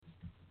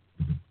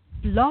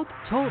Blog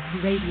Talk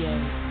Radio.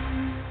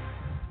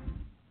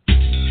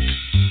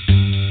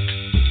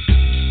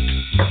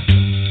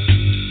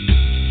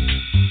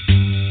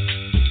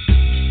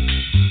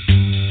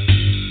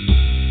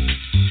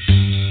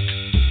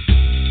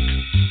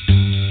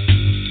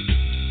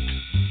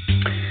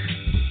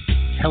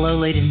 Hello,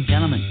 ladies and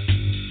gentlemen.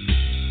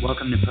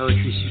 Welcome to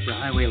Poetry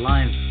Superhighway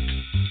Live.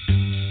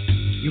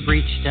 You've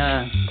reached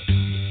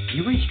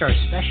our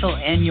special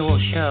annual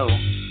show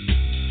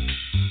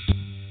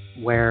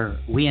where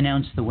we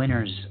announce the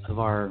winners of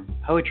our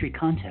poetry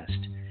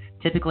contest.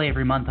 Typically,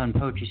 every month on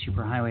Poetry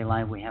Superhighway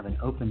Live, we have an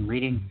open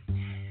reading,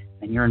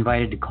 and you're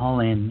invited to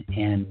call in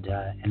and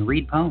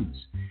read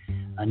poems.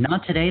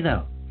 Not today,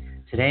 though.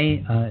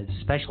 Today, it's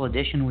a special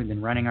edition. We've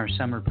been running our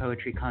summer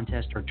poetry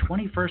contest, our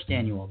 21st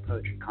annual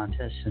poetry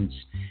contest since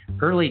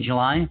early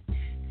July.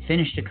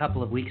 Finished a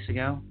couple of weeks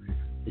ago.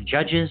 The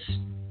judges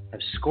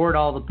have scored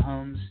all the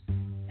poems,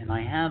 and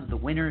I have the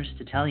winners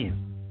to tell you.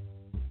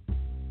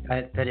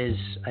 That is,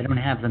 I don't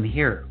have them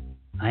here.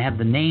 I have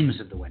the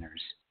names of the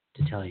winners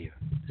to tell you.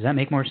 Does that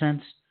make more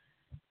sense?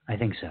 I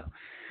think so.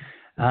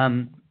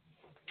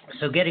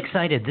 So get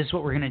excited. This is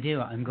what we're going to do.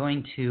 I'm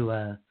going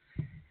to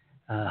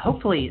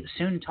hopefully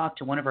soon talk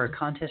to one of our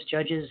contest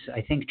judges.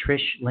 I think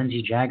Trish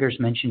Lindsay Jaggers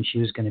mentioned she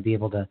was going to be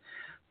able to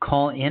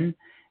call in,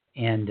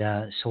 and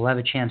so we'll have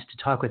a chance to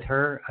talk with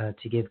her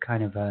to give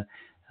kind of a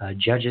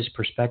judge's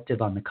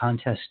perspective on the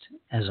contest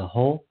as a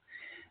whole.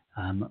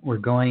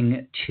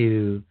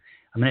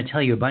 I'm going to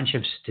tell you a bunch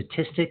of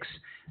statistics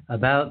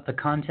about the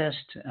contest,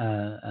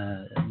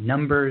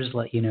 numbers,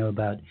 let you know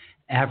about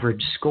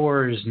average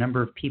scores,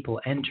 number of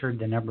people entered,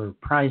 the number of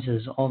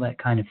prizes, all that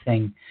kind of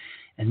thing.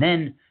 And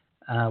then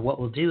what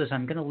we'll do is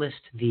I'm going to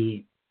list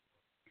the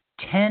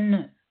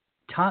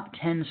top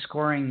 10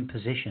 scoring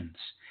positions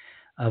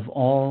of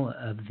all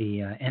of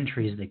the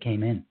entries that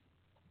came in.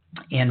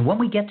 And when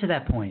we get to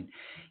that point,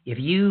 if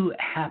you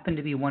happen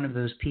to be one of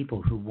those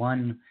people who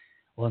won,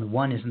 well,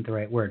 one isn't the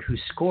right word, who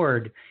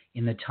scored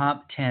in the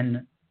top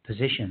 10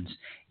 positions,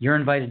 you're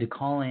invited to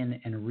call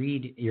in and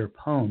read your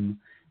poem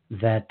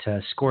that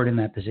scored in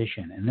that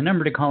position. And the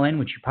number to call in,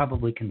 which you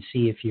probably can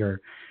see if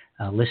you're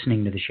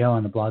listening to the show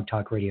on the Blog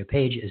Talk Radio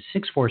page, is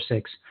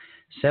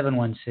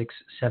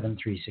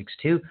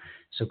 646-716-7362.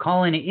 So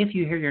call in if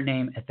you hear your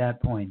name at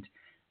that point.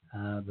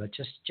 But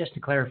just to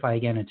clarify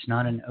again, it's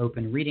not an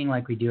open reading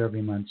like we do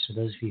every month. So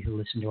those of you who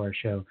listen to our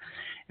show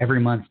every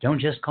month, don't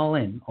just call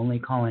in. Only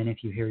call in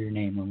if you hear your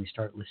name when we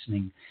start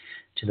listening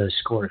to those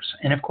scores.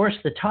 And of course,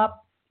 the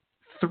top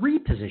 3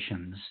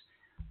 positions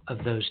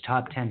of those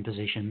top 10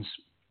 positions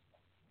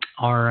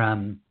are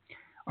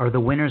the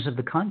winners of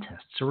the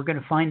contest. So we're going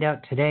to find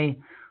out today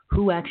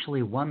who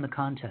actually won the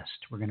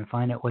contest. We're going to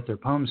find out what their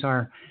poems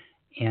are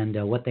and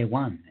what they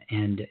won.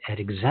 And at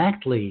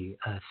exactly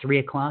 3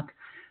 o'clock,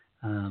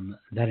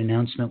 that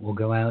announcement will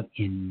go out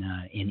in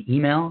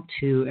email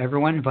to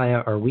everyone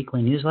via our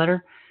weekly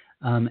newsletter,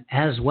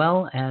 as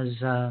well as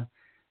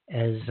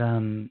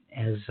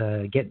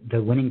get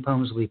the winning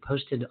poems will be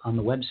posted on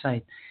the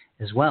website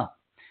as well.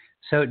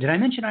 So did I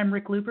mention I'm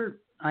Rick Looper?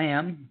 I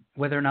am.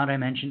 Whether or not I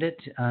mentioned it,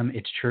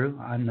 it's true.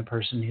 I'm the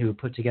person who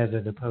put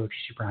together the Poetry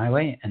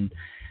Superhighway and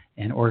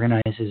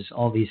organizes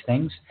all these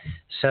things.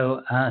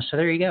 So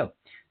there you go.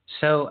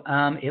 So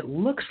it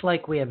looks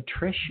like we have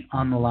Trish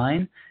on the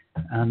line.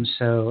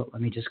 So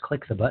let me just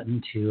click the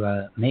button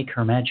to make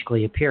her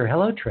magically appear.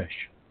 Hello,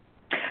 Trish.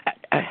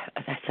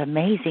 That's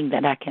amazing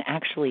that I can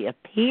actually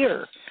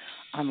appear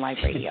on live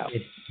radio.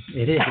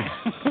 It is.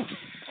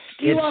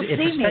 You all see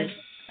me.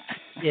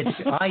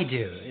 I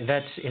do.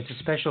 It's a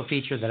special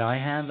feature that I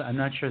have. I'm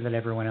not sure that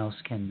everyone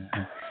else can,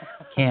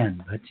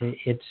 but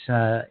it's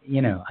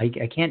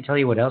I can't tell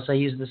you what else I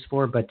use this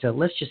for. But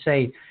let's just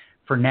say,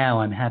 for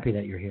now, I'm happy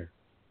that you're here.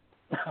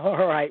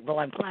 All right. Well,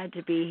 I'm glad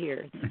to be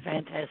here. It's a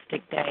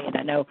fantastic day, and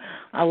I know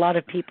a lot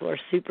of people are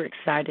super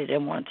excited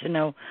and want to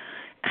know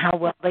how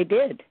well they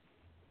did.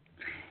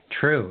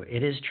 True.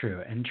 It is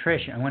true. And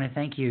Trish, I want to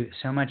thank you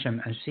so much.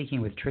 I'm speaking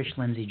with Trish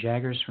Lindsay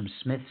Jaggers from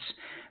Smiths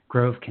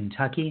Grove,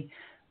 Kentucky,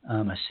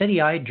 a city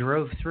I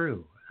drove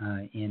through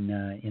in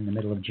the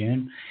middle of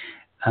June.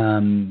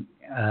 And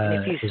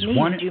if you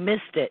sneezed, you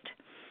missed it.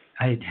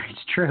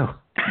 It's true,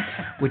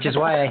 which is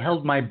why I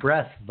held my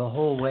breath the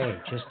whole way,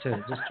 just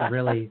to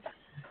really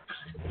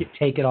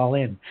take it all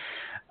in.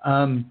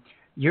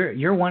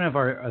 You're one of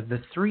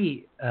the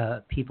 3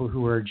 people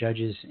who were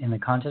judges in the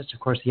contest. Of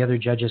course, the other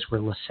judges were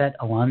Lisette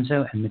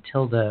Alonso and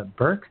Matilda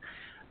Burke,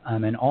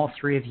 and all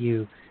 3 of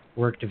you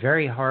worked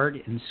very hard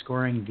in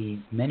scoring the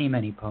many,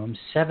 many poems.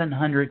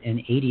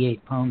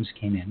 788 poems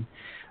came in,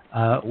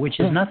 which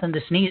is nothing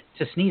to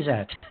sneeze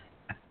at.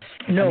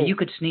 No. I mean, you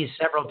could sneeze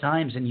several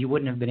times and you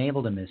wouldn't have been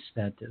able to miss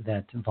that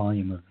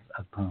volume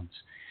of poems.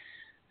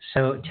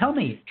 So tell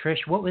me,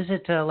 Trish, what was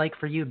it like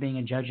for you being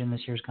a judge in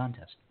this year's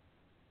contest?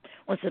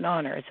 Well, it's an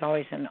honor. It's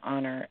always an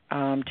honor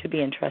to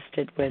be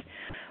entrusted with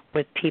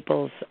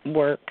people's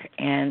work,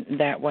 and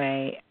that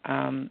way,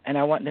 and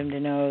I want them to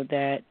know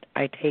that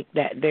I take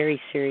that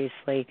very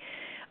seriously.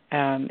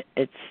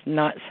 It's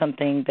not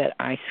something that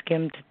I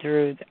skimmed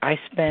through. I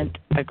spent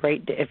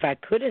if I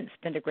couldn't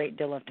spend a great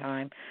deal of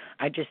time,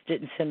 I just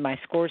didn't send my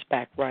scores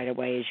back right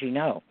away, as you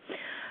know.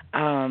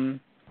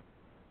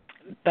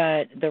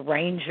 But the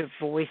range of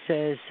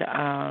voices,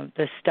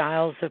 the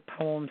styles of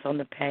poems on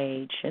the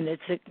page, and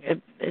it's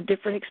a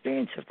different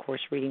experience, of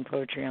course, reading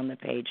poetry on the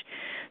page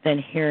than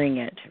hearing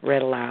it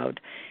read aloud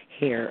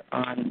here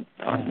on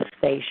the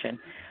station.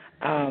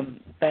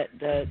 But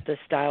the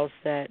styles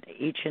that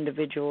each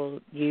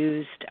individual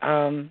used,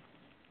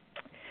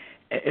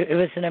 it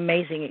was an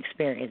amazing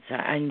experience.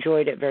 I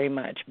enjoyed it very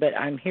much. But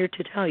I'm here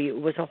to tell you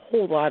it was a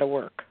whole lot of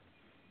work.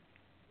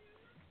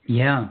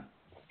 Yeah.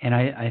 And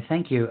I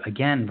thank you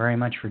again very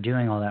much for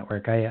doing all that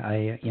work.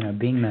 I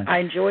being the... I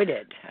enjoyed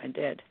it. I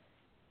did.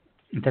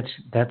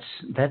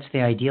 That's the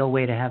ideal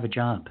way to have a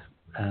job.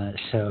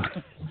 So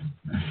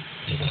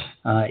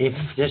if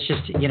that's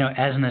just,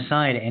 as an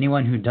aside,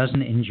 anyone who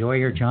doesn't enjoy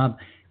your job,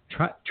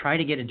 try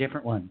to get a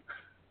different one.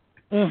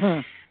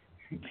 Mm-hmm.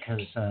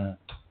 Because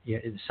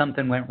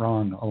something went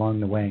wrong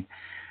along the way.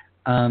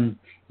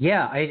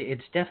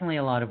 It's definitely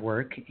a lot of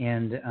work,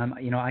 and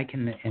I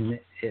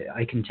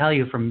can tell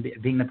you from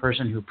being the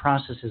person who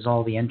processes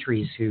all the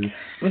entries who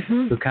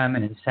come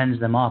and sends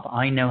them off.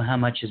 I know how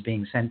much is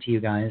being sent to you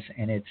guys,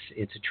 and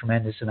it's a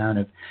tremendous amount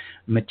of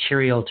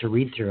material to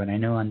read through. And I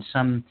know on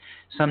some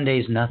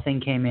days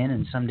nothing came in,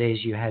 and some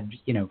days you had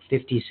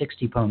 50,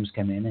 60 poems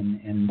come in,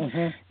 and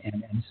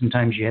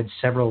sometimes you had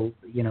several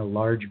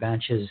large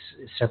batches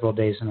several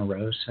days in a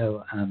row.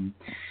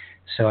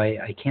 So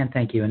I can't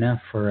thank you enough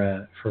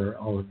for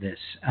all of this.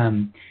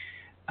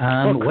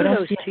 Well, what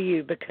else? Kudos to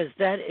you, because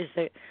that is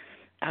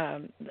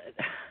a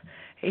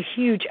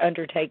huge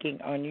undertaking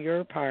on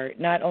your part.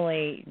 Not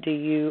only do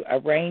you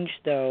arrange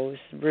those,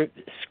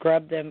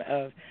 scrub them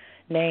of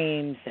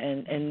names,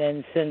 and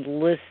then send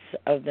lists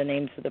of the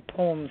names of the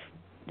poems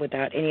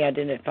without any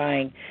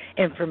identifying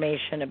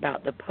information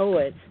about the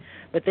poets,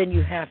 but then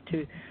you have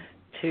to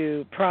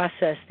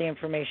process the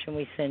information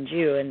we send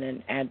you and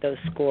then add those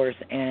scores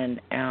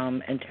and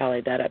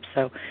tally that up.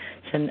 So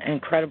it's an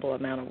incredible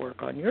amount of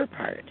work on your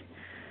part.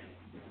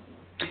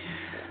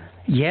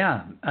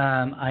 Yeah,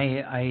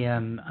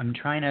 I'm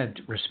trying to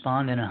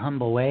respond in a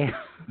humble way,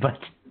 but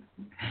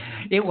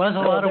it was a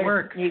lot of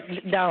work. You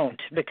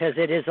don't, because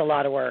it is a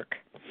lot of work.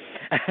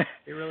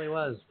 It really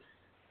was.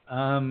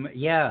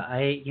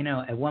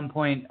 At one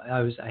point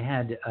I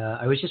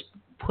was just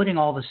putting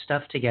all the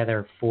stuff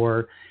together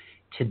for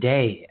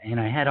today, and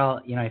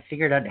I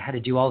figured out how to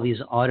do all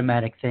these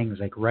automatic things,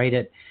 like right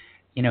at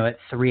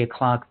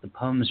 3:00 the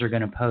poems are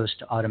going to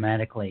post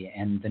automatically,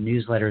 and the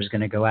newsletter is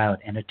going to go out,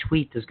 and a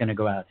tweet is going to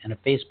go out, and a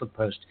Facebook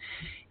post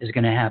is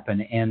going to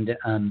happen,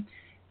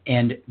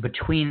 and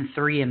between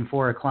 3 and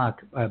 4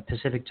 o'clock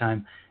Pacific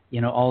time,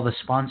 all the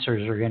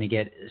sponsors are going to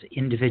get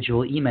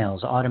individual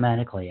emails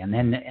automatically, and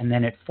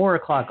then at 4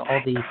 o'clock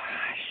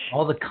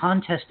all the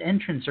contest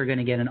entrants are going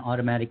to get an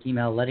automatic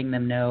email letting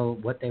them know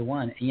what they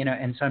want.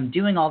 And so I'm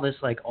doing all this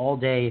like all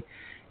day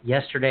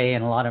yesterday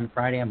and a lot on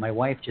Friday, and my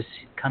wife just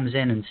comes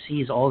in and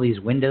sees all these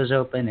windows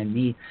open and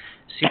me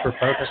super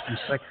focused, and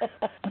she's like,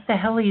 "What the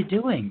hell are you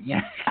doing? Do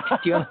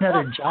you have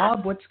another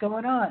job? What's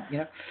going on?"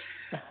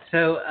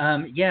 So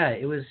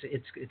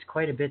it's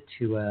quite a bit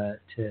to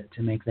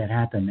make that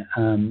happen.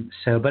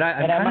 But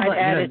I might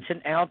add it's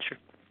an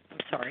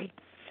sorry.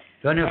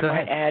 Go ahead. I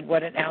might add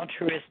what an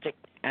altruistic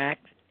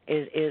act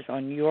is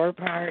on your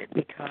part,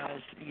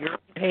 because you're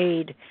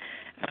paid.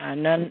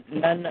 None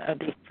of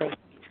these proceeds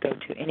go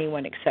to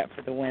anyone except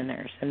for the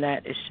winners, and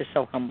that is just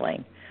so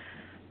humbling.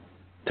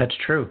 That's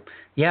true.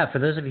 Yeah, for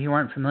those of you who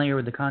aren't familiar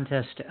with the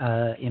contest,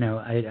 I'm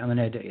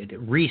going to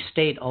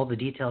restate all the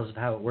details of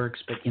how it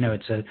works, but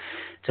it's a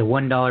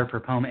 $1 per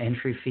poem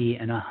entry fee,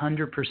 and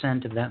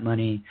 100% of that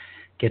money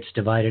gets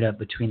divided up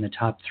between the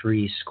top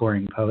 3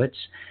 scoring poets.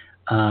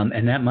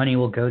 And that money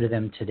will go to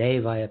them today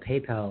via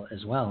PayPal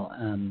as well,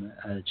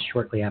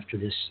 shortly after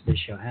this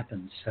show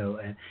happens. So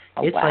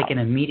it's like an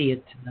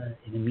immediate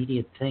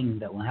thing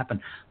that will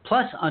happen.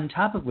 Plus, on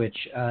top of which,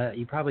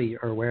 you probably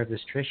are aware of this,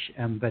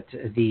 Trish, but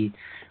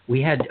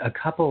we had a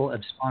couple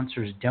of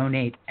sponsors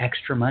donate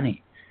extra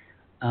money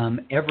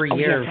every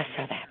year. Yes, I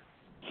saw that.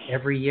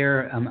 Every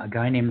year, a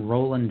guy named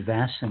Roland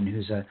Vasson,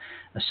 who's a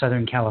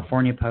Southern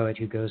California poet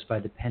who goes by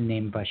the pen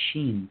name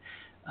Basheen,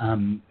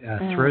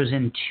 throws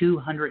in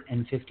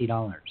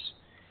 $250.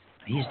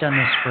 He's done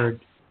this for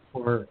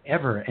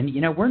forever, and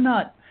we're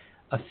not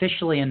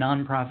officially a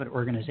nonprofit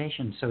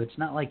organization, so it's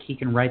not like he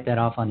can write that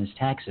off on his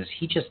taxes.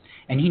 He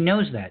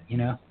knows that.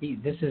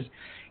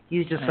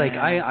 He's just like,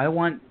 I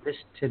want this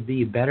to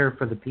be better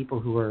for the people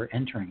who are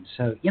entering.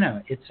 So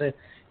it's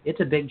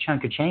a big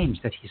chunk of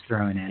change that he's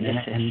throwing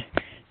in.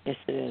 Yes,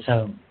 it is.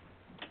 So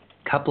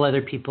a couple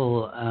other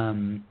people.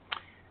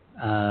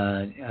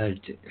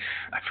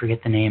 I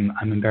forget the name.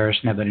 I'm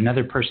embarrassed now, but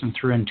another person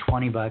threw in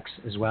 $20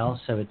 as well,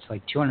 so it's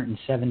like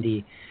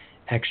 270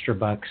 extra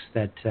bucks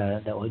that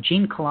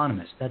Jean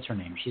Colonimus, that's her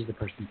name. She's the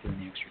person who threw in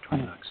the extra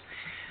 $20.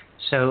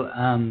 So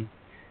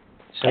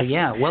So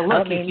yeah, well,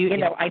 look, I mean, if you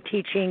know, I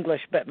teach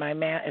English, but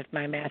if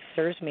my math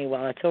serves me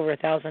well, it's over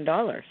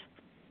 $1,000.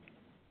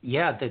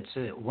 yeah, that's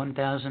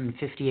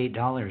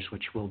 $1,058,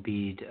 which will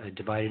be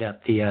divided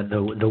up.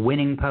 The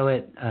winning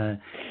poet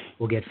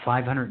will get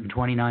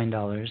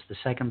 $529. The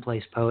second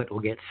place poet will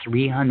get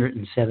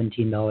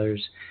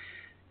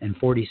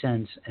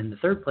 $317.40, and the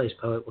third place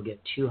poet will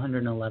get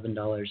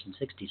 $211.60.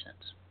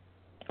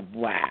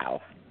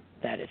 Wow,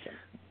 that is it.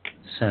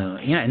 So,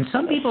 and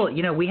some people,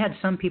 we had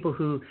some people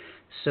who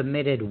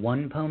submitted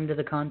one poem to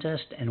the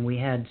contest, and we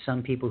had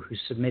some people who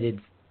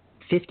submitted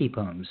 50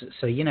 poems.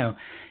 So,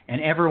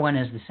 and everyone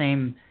has the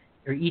same,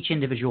 or each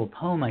individual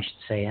poem, I should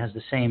say, has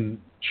the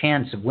same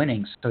chance of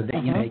winning. So that,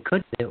 it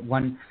could be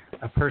that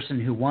a person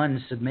who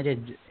won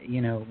submitted,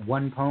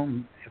 one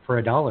poem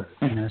for $1,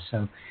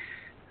 so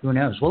who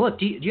knows? Well, look,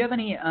 do you have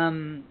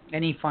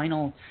any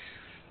final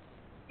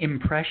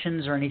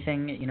impressions or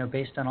anything,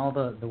 based on all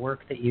the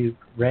work that you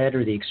read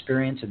or the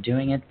experience of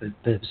doing it, but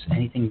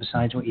anything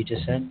besides what you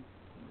just said?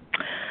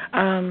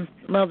 Well,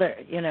 the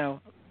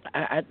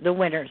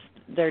winners,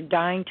 they're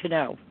dying to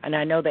know, and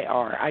I know they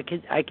are. I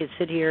could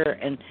sit here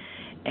and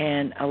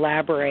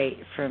elaborate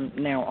from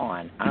now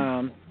on.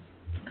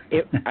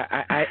 It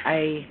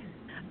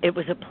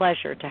was a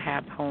pleasure to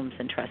have poems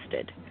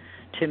entrusted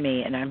to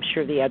me, and I'm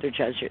sure the other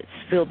judges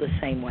feel the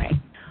same way.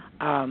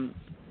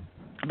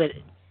 But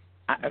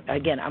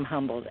again, I'm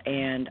humbled,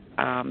 and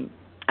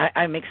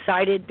I'm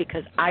excited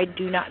because I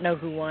do not know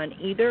who won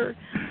either.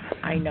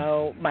 I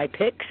know my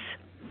picks,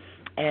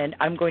 and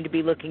I'm going to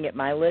be looking at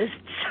my lists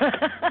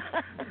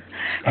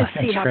and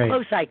see how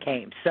close I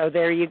came. So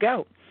there you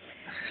go.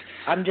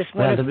 I'm just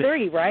one of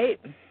three, right?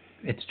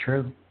 It's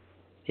true.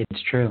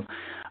 It's true.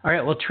 All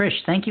right. Well, Trish,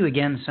 thank you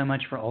again so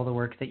much for all the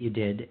work that you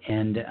did,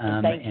 and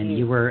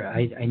you were.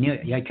 I knew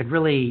I could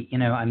really.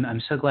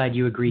 I'm so glad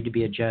you agreed to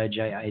be a judge.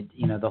 I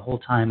the whole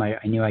time I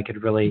knew I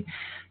could really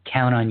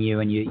count on you,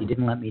 and you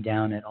didn't let me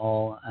down at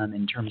all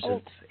in terms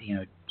of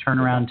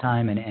turnaround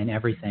time and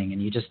everything.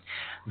 And you just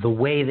the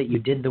way that you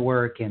did the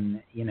work,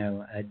 and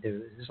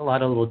there's a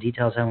lot of little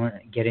details I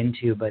won't get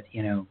into, but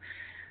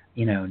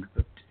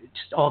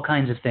just all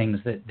kinds of things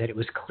that it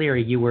was clear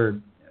you were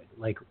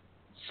like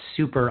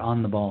super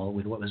on the ball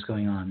with what was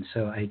going on.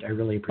 So I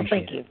really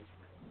appreciate it. Thank you.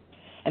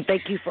 And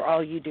thank you for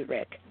all you do,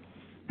 Rick.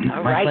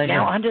 All My right, pleasure.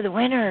 now on to the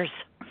winners.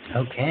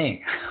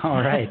 Okay.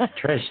 All right.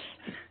 Trish,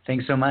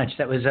 thanks so much.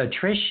 That was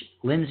Trish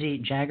Lindsay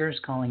Jaggers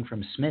calling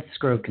from Smiths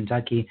Grove,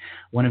 Kentucky,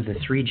 one of the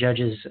three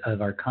judges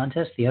of our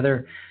contest. The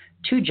other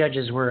two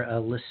judges were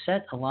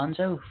Lisette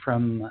Alonso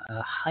from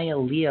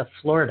Hialeah,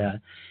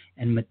 Florida,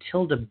 and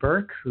Matilda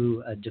Burke,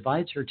 who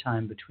divides her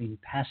time between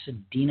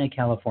Pasadena,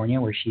 California,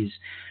 where she's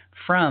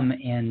from,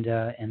 and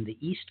the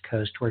East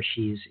Coast, where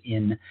she's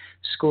in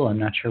school. I'm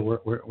not sure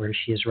where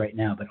she is right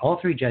now, but all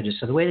three judges.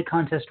 So the way the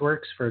contest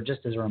works,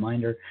 just as a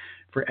reminder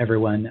for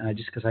everyone,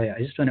 just because I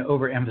just want to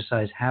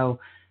overemphasize how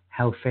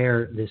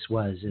fair this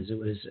was, is it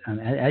was,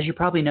 as you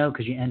probably know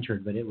because you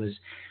entered, but it was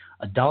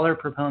 $1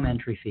 per poem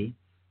entry fee,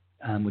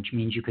 which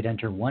means you could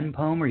enter one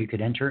poem or you could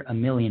enter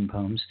 1,000,000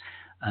 poems.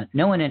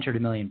 No one entered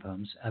 1,000,000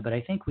 poems, but I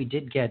think we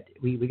did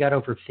we got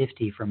over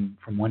 50 from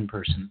one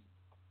person.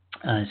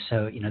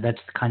 So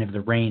that's kind of the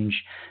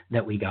range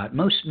that we got.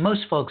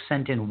 Most folks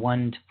sent in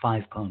 1 to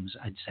 5 poems,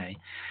 I'd say,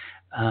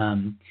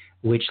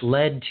 which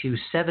led to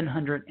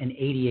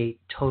 788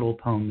 total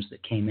poems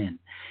that came in.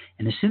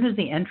 And as soon as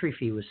the entry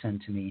fee was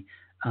sent to me,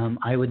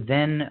 I would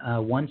then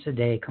once a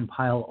day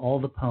compile all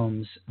the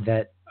poems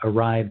that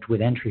arrived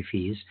with entry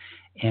fees,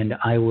 and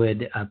I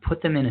would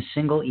put them in a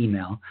single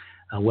email.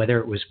 Whether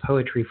it was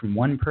poetry from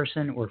one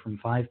person or from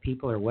 5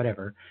 people or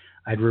whatever,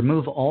 I'd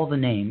remove all the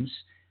names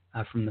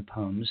from the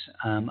poems.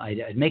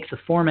 I'd make the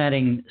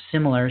formatting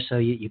similar so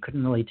you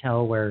couldn't really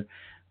tell where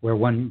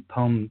one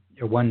poem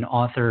or one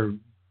author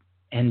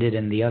ended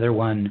and the other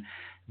one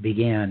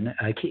began,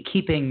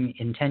 keeping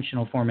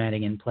intentional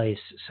formatting in place,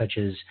 such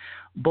as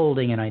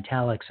bolding and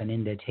italics and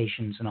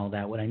indentations and all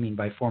that. What I mean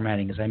by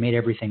formatting is I made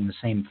everything the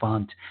same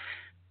font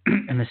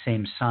and the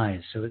same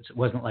size, so it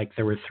wasn't like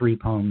there were 3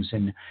 poems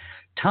in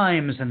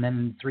Times and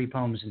then 3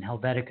 poems in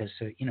Helvetica.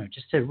 So,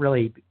 just to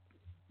really,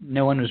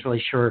 no one was really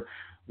sure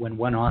when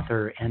one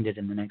author ended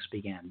and the next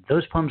began.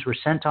 Those poems were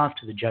sent off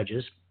to the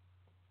judges,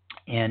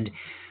 and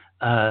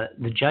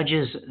the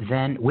judges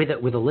then, with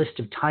a list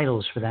of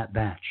titles for that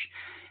batch,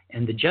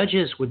 and the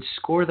judges would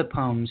score the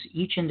poems,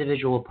 each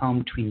individual poem,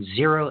 between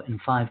 0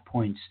 and 5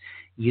 points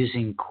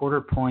using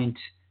quarter-point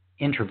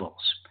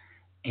intervals.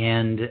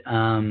 And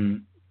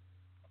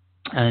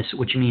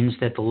which means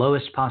that the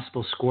lowest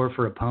possible score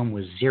for a poem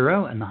was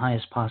 0, and the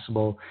highest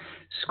possible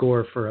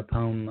score for a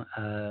poem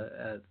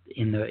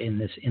in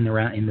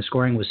the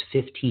scoring was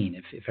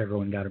 15. If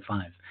everyone got a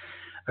 5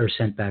 or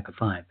sent back a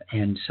 5,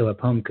 and so a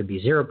poem could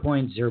be 0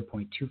 points,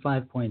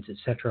 0.25 points,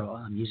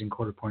 etc. Using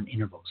quarter-point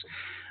intervals.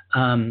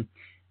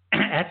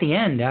 At the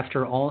end,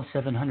 after all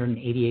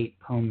 788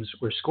 poems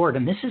were scored,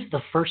 and this is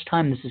the first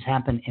time this has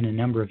happened in a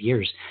number of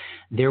years,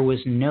 there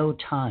was no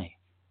tie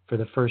for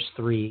the first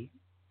 3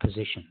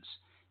 positions.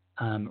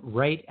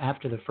 right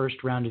after the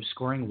first round of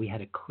scoring, we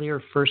had a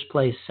clear first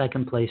place,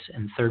 second place,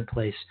 and third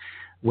place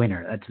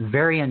winner. That's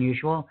very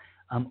unusual.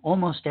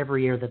 Almost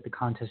every year that the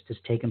contest has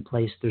taken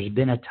place, there's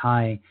been a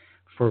tie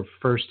for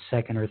first,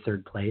 second, or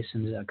third place,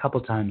 and a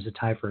couple times a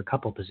tie for a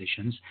couple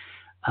positions.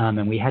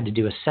 And we had to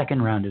do a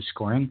second round of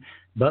scoring,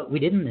 but we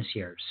didn't this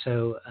year.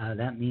 So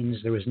that means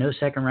there was no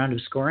second round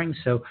of scoring.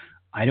 So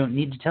I don't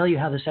need to tell you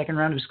how the second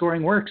round of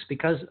scoring works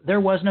because there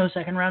was no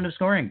second round of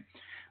scoring.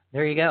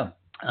 There you go.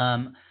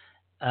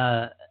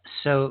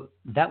 So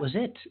that was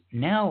it.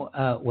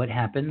 Now what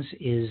happens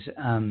is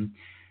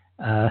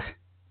that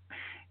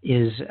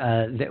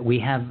we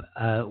have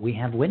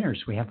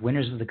winners. We have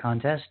winners of the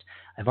contest.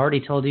 I've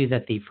already told you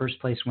that the first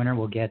place winner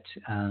will get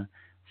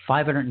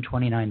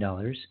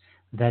 $529.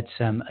 That's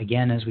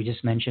again, as we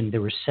just mentioned,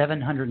 there were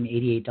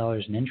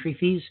 $788 in entry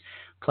fees,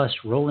 plus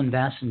Roland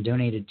Vasson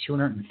donated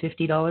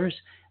 $250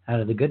 out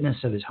of the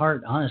goodness of his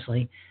heart,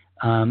 honestly.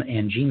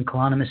 And Gene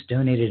Colonimus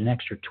donated an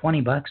extra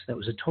 $20. That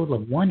was a total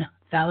of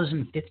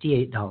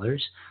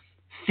 $1,058.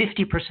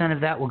 50% of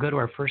that will go to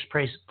our first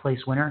place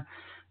winner.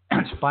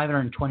 It's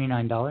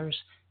 $529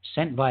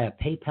 sent via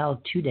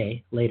PayPal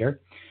today later.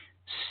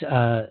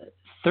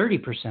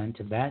 30%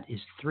 of that is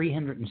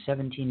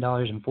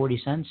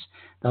 $317.40.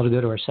 That'll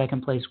go to our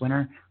second place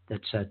winner.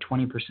 That's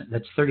 20%.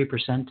 That's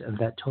 30% of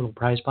that total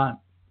prize pot.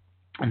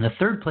 And the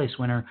third place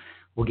winner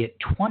will get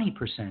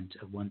 20%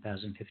 of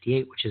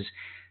 $1,058, which is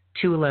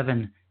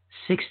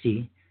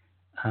 $211.60.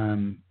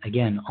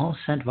 Again, all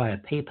sent via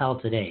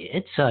PayPal today.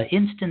 It's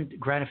instant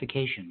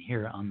gratification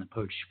here on the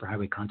Poetry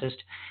Superhighway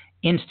contest.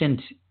 Instant,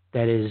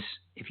 that is,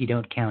 if you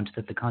don't count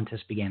that the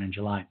contest began in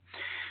July.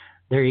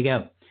 There you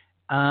go.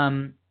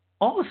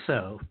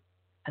 Also,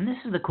 and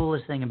this is the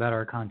coolest thing about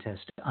our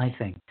contest, I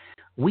think,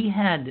 we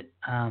had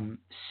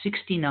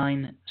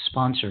 69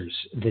 sponsors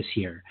this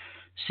year.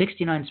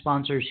 69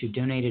 sponsors who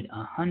donated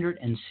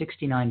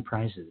 169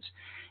 prizes.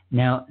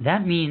 Now,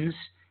 that means,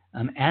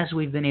 as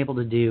we've been able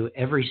to do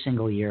every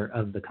single year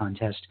of the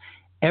contest,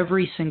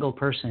 every single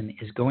person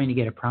is going to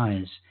get a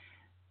prize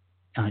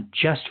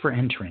just for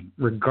entering,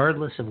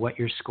 regardless of what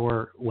your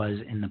score was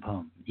in the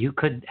poem. You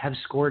could have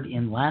scored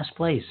in last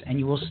place, and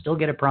you will still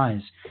get a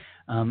prize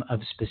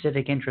of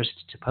specific interest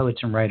to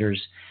poets and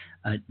writers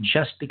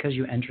just because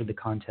you entered the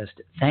contest,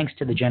 thanks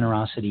to the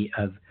generosity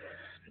of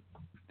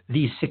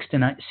these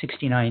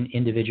 69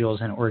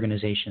 individuals and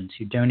organizations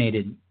who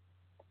donated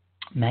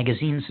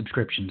magazine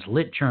subscriptions,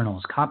 lit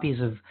journals, copies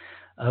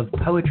of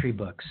poetry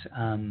books,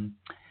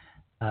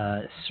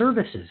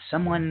 services.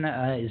 Someone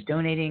is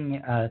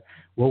donating,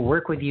 will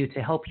work with you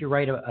to help you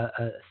write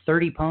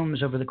 30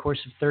 poems over the course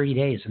of 30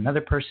 days.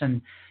 Another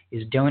person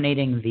is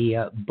donating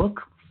the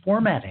book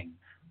formatting.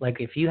 Like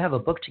if you have a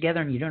book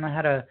together and you don't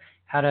know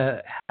how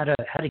to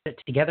get it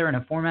together in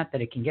a format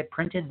that it can get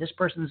printed, this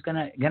person's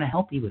gonna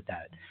help you with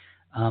that.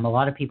 A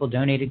lot of people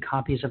donated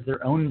copies of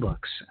their own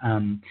books,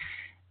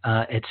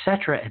 et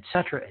cetera, et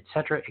cetera, et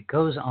cetera. It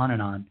goes on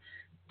and on.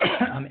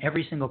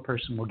 Every single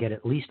person will get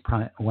at least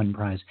one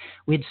prize.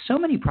 We had so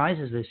many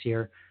prizes this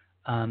year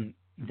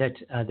that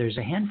there's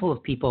a handful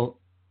of people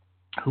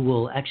who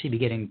will actually be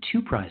getting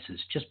 2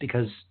 prizes just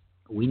because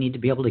we need to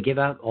be able to give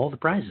out all the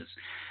prizes.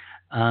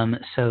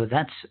 So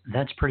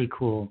that's pretty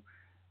cool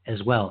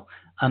as well.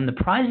 The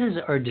prizes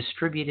are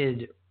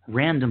distributed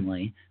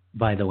randomly,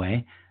 by the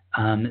way.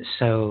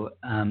 So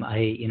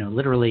I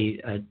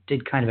literally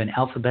did kind of an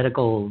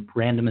alphabetical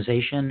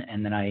randomization,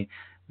 and then I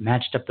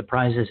matched up the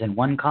prizes in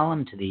one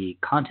column to the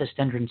contest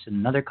entrants in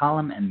another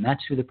column, and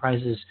that's who the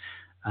prizes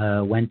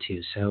went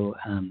to. So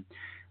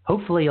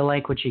hopefully you'll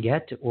like what you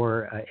get,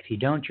 or if you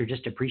don't, you're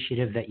just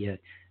appreciative that you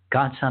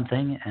got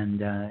something, and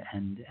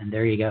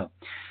there you go.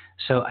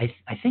 So I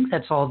think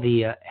that's all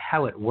the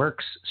how it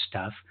works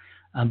stuff.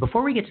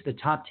 Before we get to the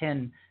top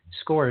 10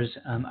 scores,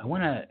 I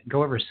want to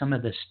go over some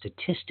of the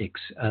statistics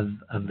of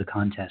the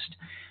contest.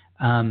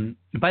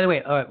 By the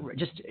way,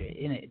 just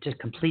to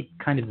complete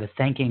kind of the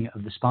thanking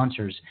of the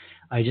sponsors,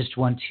 I just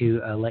want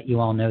to let you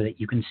all know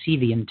that you can see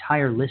the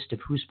entire list of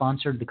who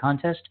sponsored the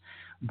contest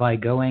by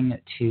going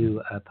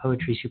to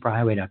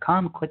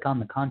poetrysuperhighway.com, click on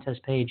the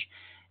contest page,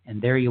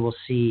 and there you will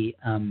see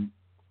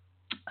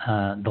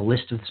the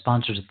list of the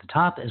sponsors at the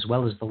top, as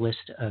well as the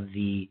list of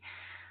the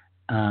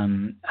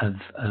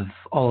of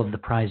all of the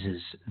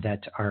prizes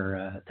that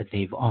are that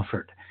they've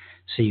offered.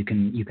 So you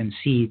can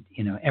see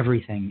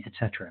everything,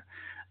 etc.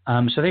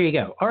 So there you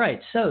go. All right.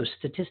 So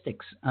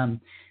statistics.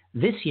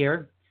 This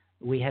year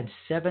we had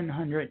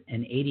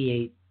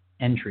 788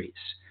 entries.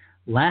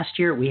 Last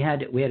year we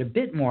had a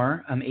bit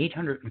more,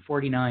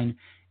 849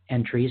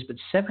 entries, but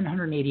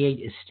 788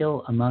 is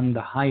still among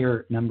the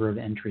higher number of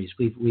entries.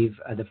 We've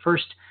the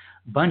first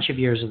bunch of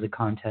years of the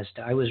contest,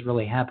 I was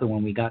really happy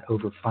when we got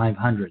over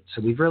 500.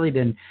 So we've really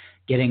been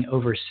getting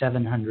over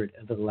 700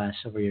 over the last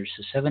several years.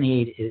 So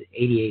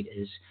 88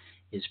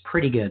 is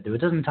pretty good. Though it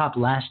doesn't top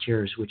last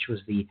year's, which was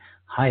the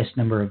highest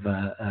number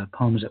of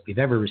poems that we've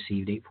ever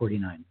received,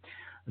 849.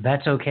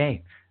 That's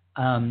okay.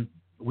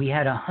 We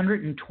had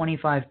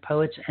 125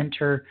 poets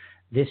enter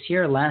this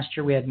year. Last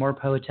year we had more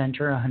poets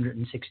enter,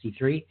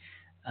 163.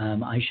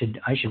 I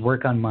should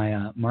work on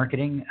my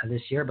marketing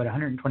this year, but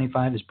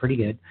 125 is pretty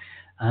good.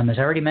 As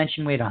I already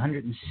mentioned, we had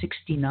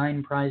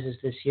 169 prizes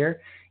this year.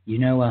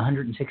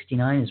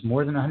 169 is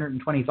more than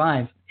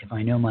 125 if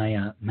I know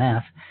my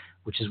math,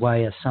 which is why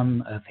a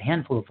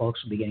handful of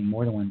folks will be getting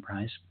more than one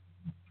prize.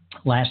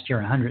 Last year,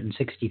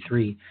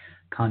 163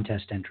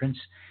 contest entrants.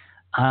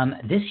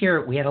 This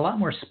year, we had a lot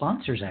more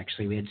sponsors,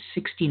 actually. We had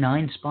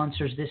 69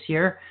 sponsors this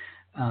year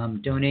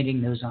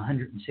donating those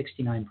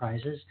 169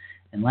 prizes.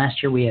 And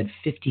last year, we had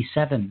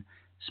 57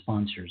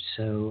 sponsors.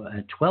 So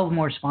 12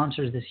 more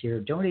sponsors this year,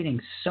 donating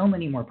so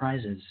many more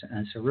prizes.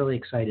 So really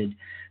excited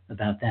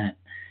about that.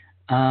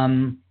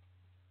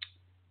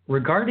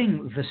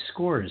 Regarding the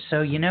scores,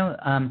 so,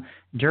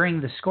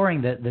 during the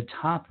scoring, the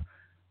top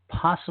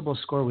possible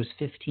score was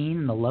 15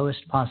 and the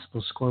lowest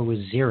possible score was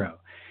 0.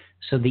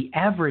 So the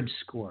average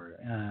score,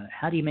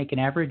 how do you make an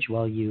average?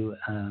 Well, you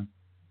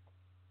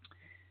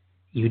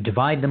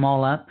divide them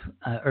all up,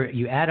 or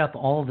you add up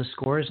all the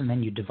scores and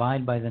then you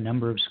divide by the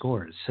number of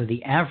scores. So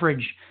the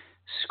average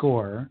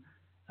score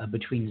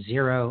between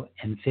 0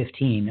 and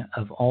 15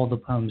 of all the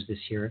poems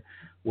this year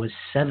was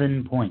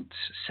 7 points.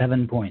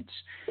 7 points.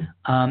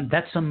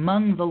 That's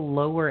among the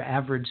lower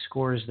average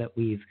scores that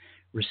we've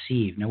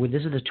received. Now,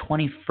 this is the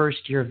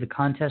 21st year of the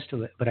contest,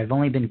 but I've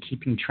only been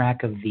keeping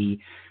track of these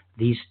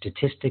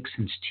statistics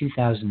since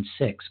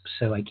 2006,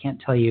 so I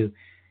can't tell you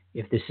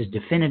if this is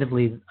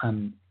definitively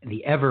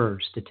the ever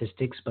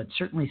statistics, but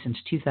certainly since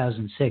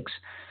 2006,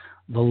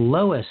 the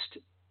lowest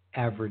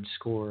average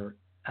score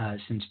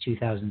since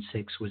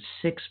 2006 was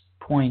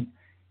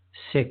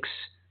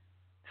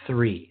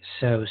 6.63.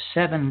 So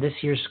 7, this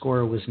year's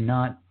score was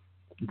not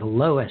the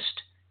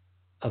lowest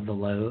of the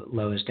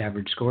lowest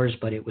average scores,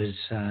 but it was,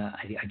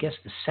 I guess,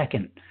 the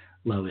second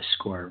lowest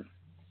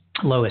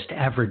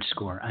average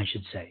score, I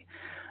should say.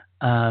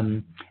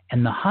 And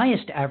the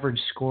highest average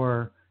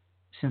score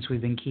since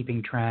we've been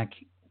keeping track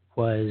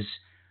was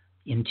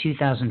in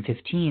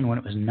 2015 when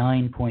it was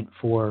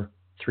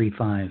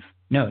 9.435.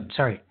 No,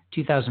 sorry,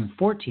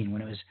 2014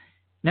 when it was,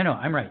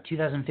 I'm right,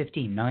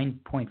 2015,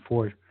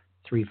 9.435.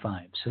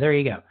 So there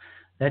you go.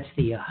 That's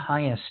the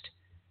highest,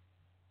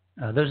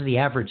 those are the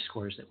average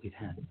scores that we've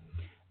had.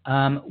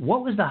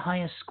 What was the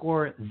highest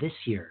score this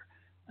year?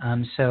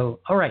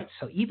 So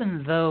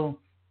even though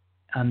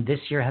this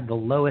year had the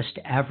lowest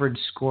average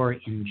score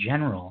in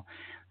general,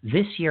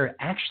 this year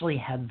actually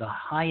had the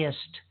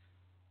highest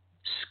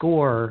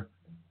score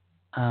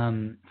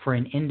for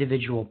an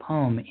individual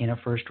poem in a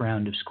first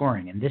round of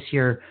scoring. And this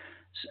year,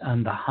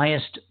 the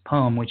highest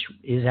poem, which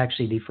is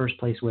actually the first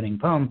place winning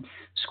poem,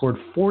 scored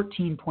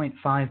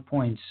 14.5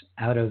 points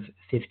out of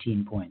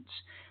 15 points.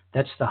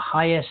 That's the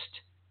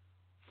highest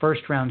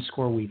first round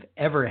score we've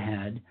ever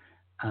had.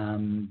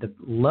 The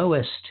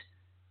lowest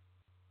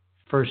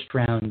first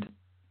round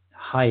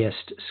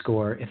highest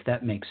score, if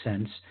that makes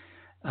sense,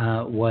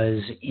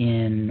 was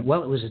it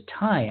was a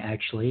tie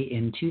actually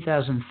in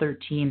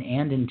 2013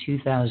 and in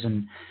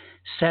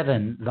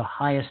 2007. The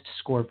highest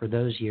score for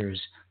those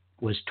years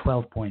was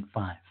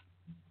 12.5.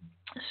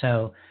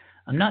 So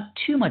not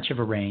too much of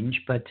a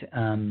range, but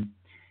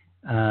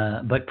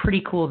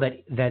pretty cool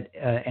that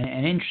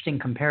an interesting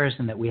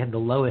comparison that we had the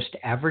lowest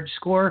average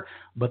score,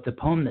 but the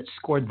poem that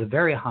scored the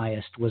very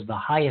highest was the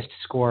highest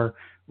score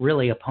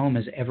really a poem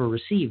has ever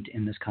received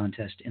in this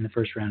contest in the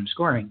first round of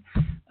scoring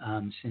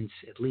since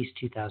at least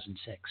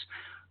 2006.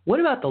 What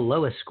about the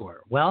lowest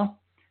score? Well,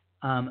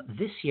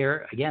 this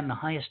year, again, the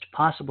highest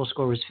possible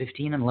score was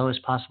 15 and the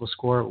lowest possible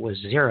score was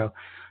 0.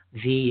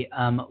 The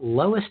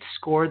lowest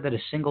score that a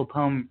single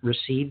poem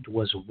received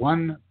was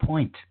 1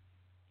 point,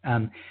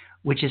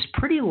 which is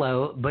pretty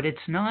low, but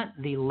it's not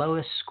the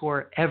lowest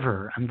score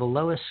ever. And the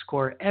lowest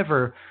score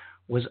ever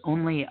was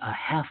only a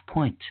half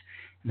point.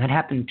 And that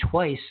happened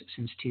twice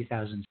since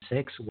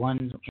 2006,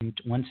 once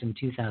in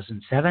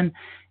 2007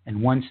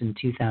 and once in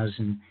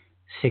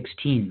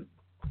 2016.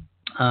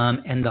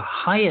 And the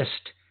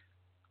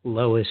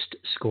lowest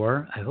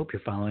score, I hope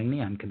you're following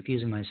me, I'm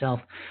confusing myself,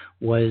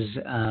 was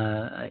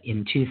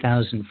in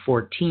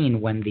 2014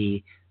 when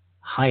the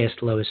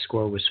lowest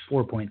score was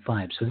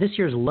 4.5. So this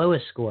year's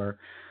lowest score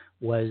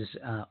was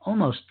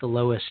almost the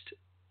lowest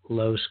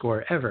low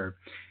score ever.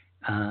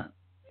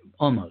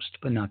 Almost,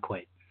 but not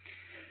quite.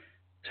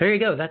 So there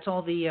you go. That's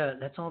all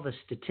the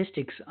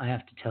statistics I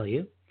have to tell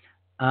you.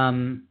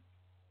 So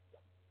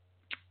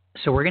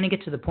we're going to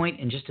get to the point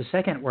in just a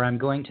second where I'm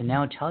going to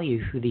now tell you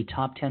who the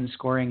top 10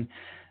 scoring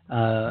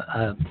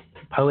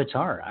poets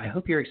are. I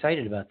hope you're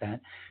excited about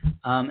that.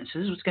 So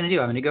this is what's going to do.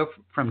 I'm going to go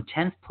from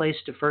 10th place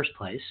to first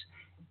place,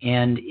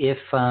 and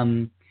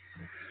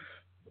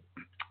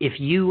if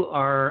you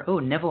are,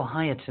 Neville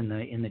Hyatt's in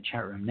the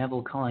chat room.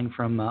 Neville calling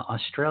from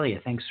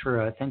Australia. Thanks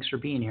for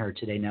being here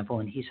today,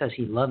 Neville. And he says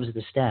he loves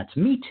the stats.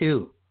 Me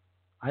too.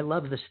 I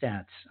love the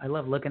stats. I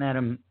love looking at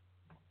them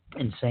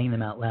and saying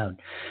them out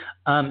loud.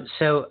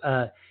 So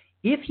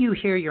if you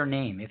hear your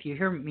name, if you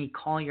hear me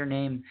call your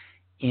name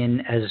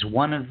in as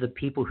one of the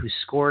people who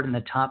scored in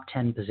the top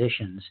 10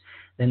 positions,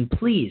 then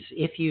please,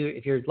 if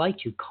you'd like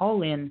to,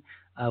 call in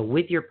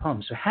with your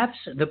poems. So have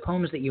the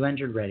poems that you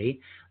entered ready.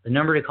 The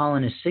number to call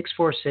in is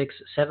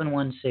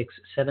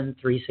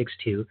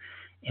 646-716-7362,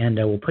 and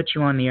we'll put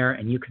you on the air,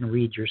 and you can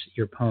read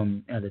your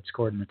poem that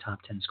scored in the top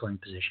 10 scoring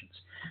positions.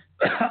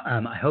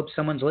 I hope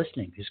someone's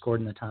listening who scored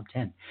in the top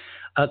 10.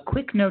 A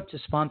quick note to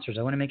sponsors.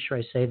 I want to make sure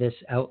I say this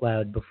out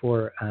loud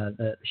before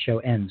the show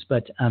ends,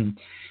 but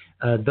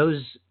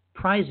those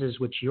prizes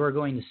which you're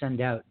going to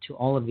send out to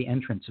all of the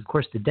entrants, of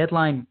course, the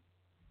deadline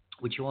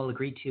which you all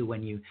agreed to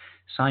when you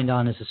signed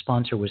on as a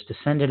sponsor was to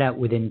send it out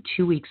within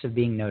 2 weeks of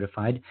being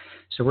notified.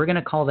 So we're going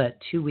to call that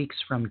 2 weeks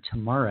from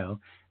tomorrow,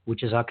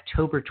 which is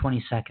October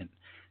 22nd.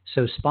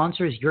 So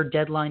sponsors, your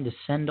deadline to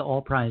send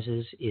all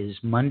prizes is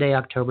Monday,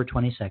 October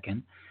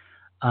 22nd.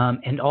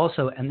 And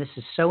also, and this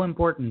is so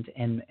important,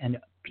 and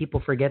people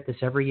forget this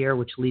every year,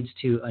 which leads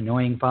to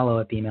annoying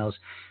follow-up emails,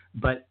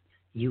 but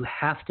you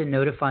have to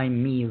notify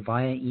me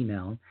via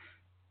email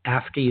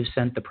after you've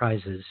sent the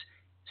prizes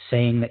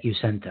saying that you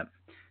sent them.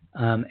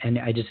 And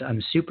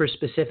I'm super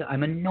specific.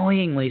 I'm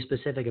annoyingly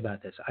specific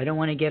about this. I don't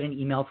want to get an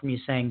email from you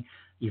saying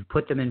you've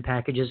put them in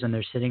packages and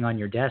they're sitting on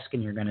your desk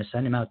and you're going to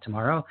send them out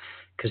tomorrow,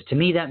 because to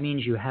me that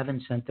means you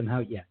haven't sent them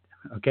out yet.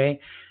 Okay?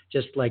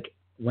 Just like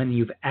when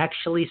you've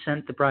actually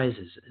sent the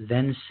prizes,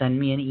 then send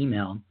me an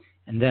email,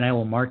 and then I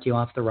will mark you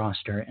off the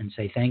roster and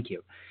say thank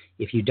you.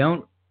 If you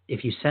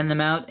send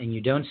them out and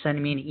you don't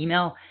send me an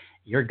email,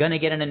 you're going to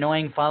get an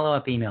annoying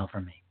follow-up email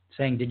from me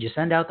saying, did you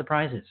send out the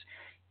prizes?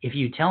 If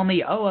you tell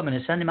me, oh, I'm going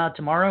to send them out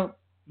tomorrow,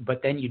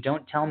 but then you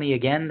don't tell me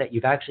again that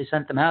you've actually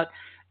sent them out,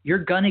 you're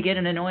going to get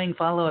an annoying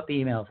follow-up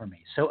email from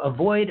me. So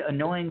avoid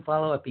annoying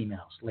follow-up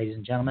emails, ladies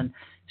and gentlemen.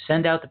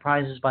 Send out the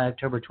prizes by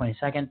October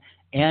 22nd,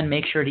 and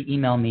make sure to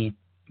email me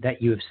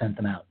that you have sent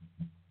them out.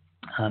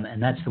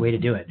 And that's the way to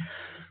do it.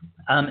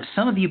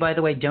 Some of you, by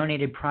the way,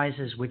 donated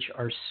prizes which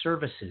are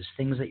services,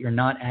 things that you're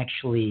not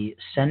actually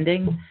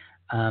sending.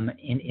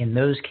 In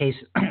those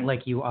cases,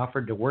 like you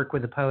offered to work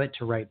with a poet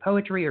to write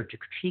poetry or to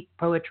critique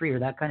poetry or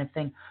that kind of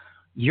thing,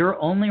 your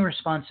only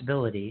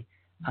responsibility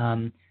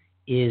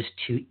is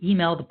to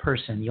email the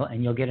person,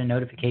 and you'll get a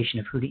notification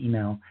of who to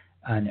email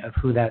and of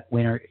who that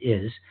winner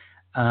is.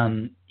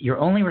 Your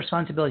only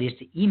responsibility is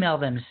to email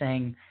them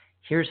saying,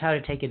 here's how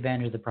to take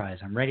advantage of the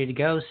prize. I'm ready to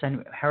go.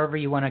 Send however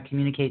you want to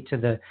communicate to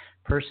the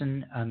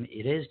person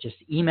it is. Just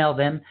email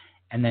them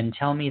and then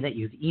tell me that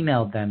you've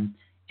emailed them.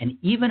 And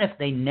even if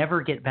they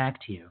never get back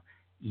to you,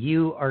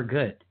 you are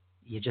good.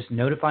 You just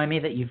notify me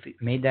that you've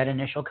made that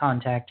initial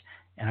contact,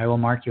 and I will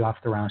mark you off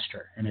the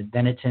roster. And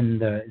then it's in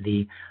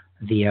the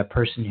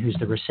person who's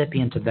the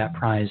recipient of that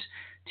prize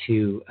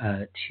to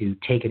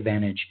take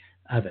advantage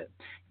of it.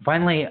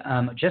 Finally,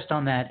 just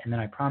on that, and then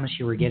I promise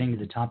you we're getting to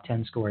the top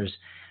 10 scores.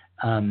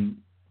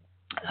 Some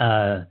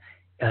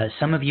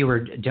of you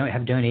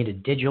have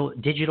donated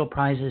digital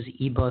prizes,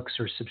 ebooks,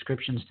 or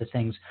subscriptions to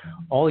things.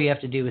 All you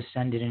have to do is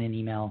send it in an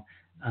email.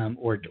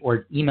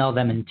 Or email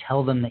them and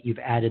tell them that you've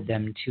added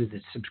them to the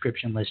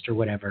subscription list or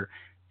whatever.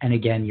 And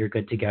again, you're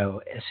good to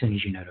go as soon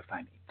as you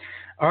notify me.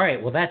 All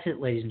right, well, that's it,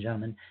 ladies and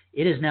gentlemen.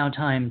 It is now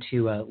time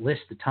to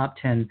list the top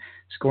 10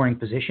 scoring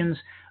positions.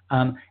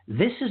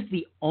 This is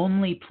the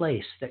only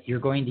place that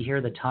you're going to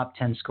hear the top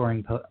 10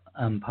 scoring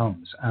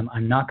poems.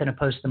 I'm not going to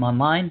post them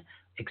online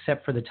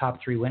except for the top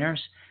 3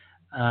 winners.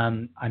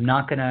 I'm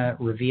not going to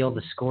reveal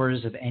the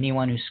scores of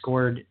anyone who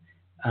scored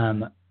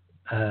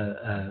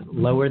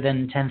lower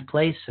than 10th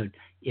place. So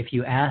if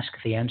you ask,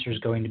 the answer is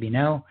going to be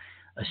no.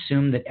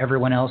 Assume that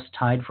everyone else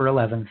tied for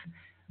 11th,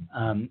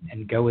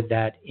 and go with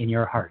that in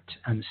your heart.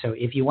 So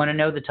if you want to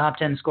know the top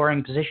 10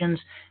 scoring positions,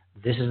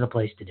 this is the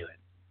place to do it.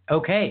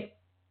 Okay.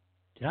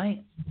 Did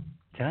I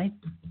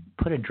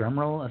put a drum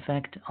roll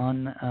effect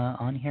on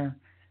here?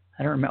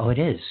 I don't remember. Oh, it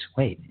is.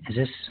 Wait, is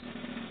this?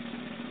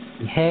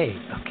 Hey,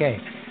 okay.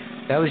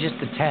 That was just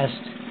the test.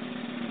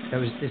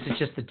 This is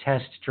just the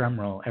test drum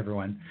roll,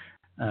 everyone.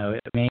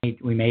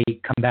 We may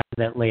come back to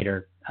that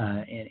later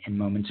in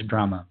moments of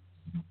drama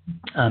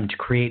to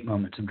create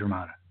moments of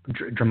dramatic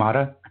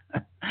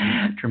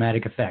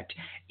effect.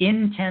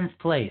 In 10th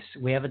place,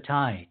 we have a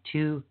tie,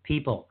 2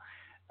 people.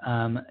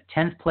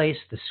 10th place,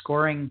 the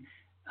score in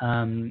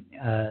 10th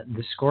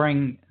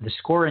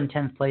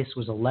place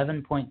was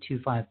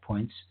 11.25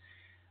 points.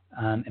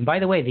 And by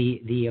the way,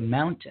 the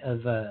amount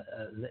of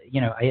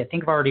I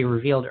think I've already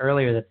revealed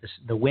earlier that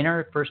the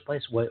winner, first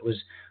place,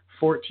 was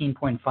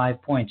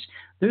 14.5 points.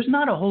 There's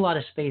not a whole lot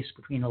of space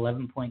between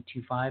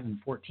 11.25 and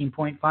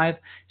 14.5, so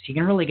you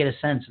can really get a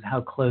sense of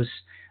how close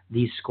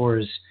these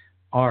scores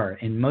are.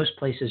 In most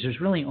places, there's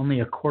really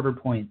only a quarter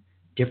point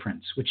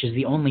difference, which is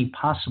the only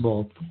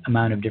possible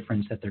amount of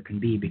difference that there can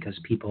be because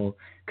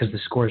the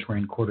scores were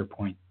in quarter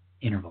point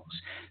intervals.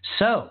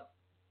 So,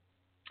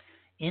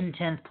 in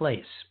 10th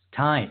place,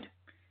 tied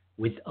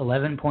with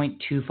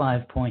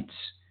 11.25 points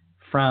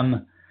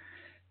from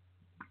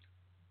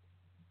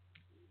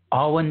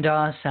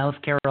Awanda, South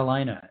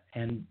Carolina.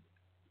 And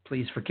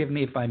please forgive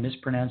me if I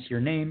mispronounce your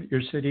name,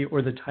 your city,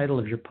 or the title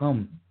of your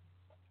poem.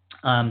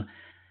 M.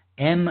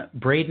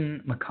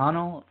 Braden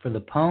McConnell for the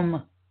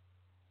poem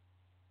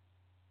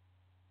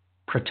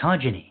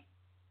Protogeny.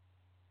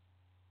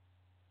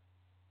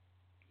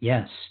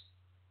 Yes.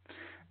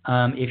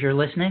 If you're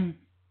listening,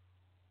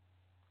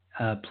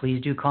 please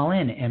do call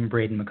in, M.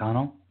 Braden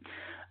McConnell.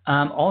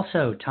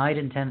 Also, tied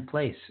in 10th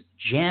place,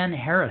 Jan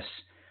Harris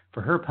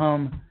for her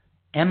poem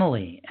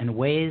Emily and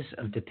Ways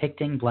of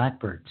Depicting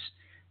Blackbirds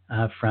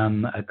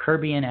from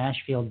Kirby and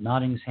Ashfield,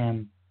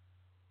 Nottingham,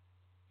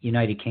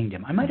 United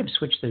Kingdom. I might have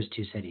switched those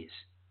two cities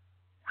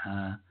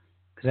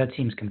because that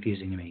seems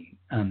confusing to me,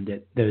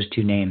 that those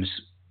two names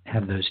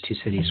have those two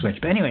cities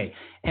switched. But anyway,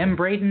 M.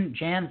 Braden,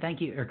 Jan,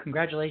 thank you, or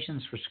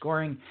congratulations for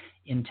scoring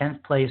in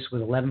 10th place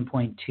with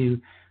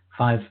 11.25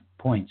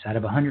 points out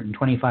of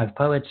 125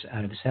 poets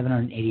out of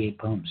 788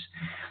 poems.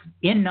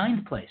 In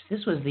 9th place,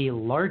 this was the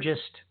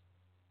largest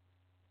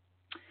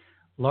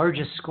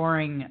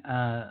scoring,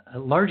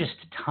 largest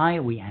tie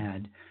we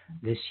had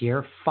this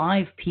year.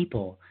 5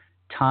 people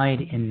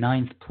tied in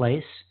 9th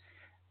place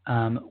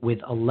with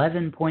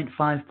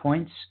 11.5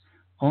 points,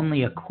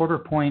 only a quarter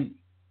point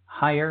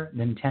higher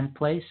than 10th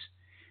place.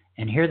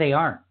 And here they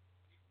are.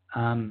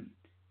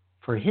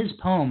 For his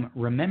poem,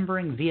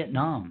 Remembering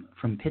Vietnam,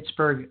 from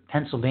Pittsburgh,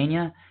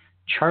 Pennsylvania,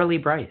 Charlie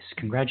Bryce.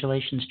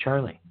 Congratulations,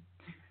 Charlie.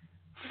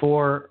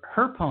 For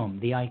her poem,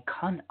 The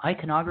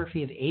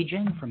Iconography of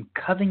Aging, from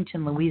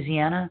Covington,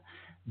 Louisiana,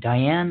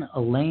 Diane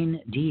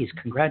Elaine Dees.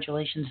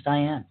 Congratulations,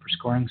 Diane, for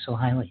scoring so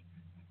highly.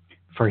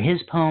 For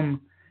his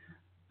poem,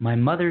 My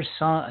Mother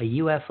Saw a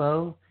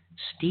UFO,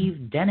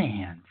 Steve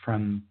Denahan,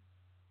 from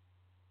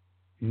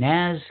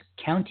Naas,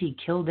 County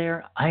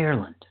Kildare,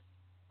 Ireland.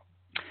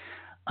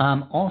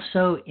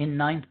 Also in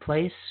 9th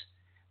place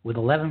with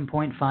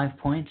 11.5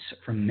 points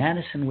from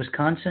Madison,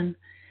 Wisconsin,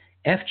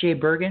 F.J.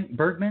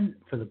 Bergman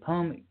for the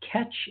poem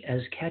Catch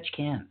as Catch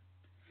Can.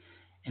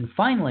 And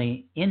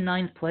finally, in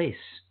 9th place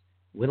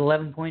with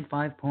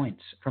 11.5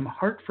 points from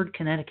Hartford,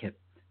 Connecticut,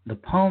 the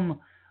poem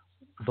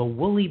The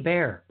Woolly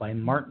Bear by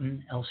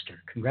Martin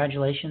Elster.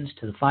 Congratulations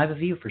to the 5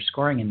 of you for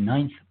scoring in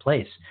 9th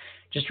place.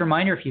 Just a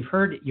reminder, if you've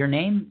heard your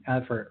name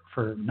for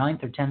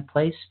 9th or 10th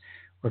place,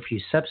 or if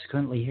you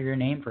subsequently hear your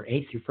name for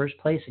 8th through 1st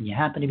place and you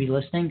happen to be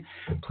listening,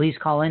 please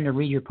call in to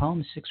read your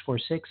poem,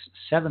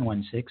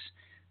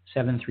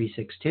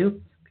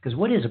 646-716-7362. Because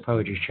what is a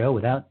poetry show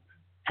without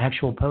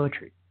actual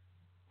poetry?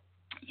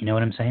 You know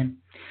what I'm saying?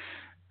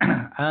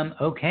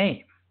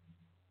 Okay.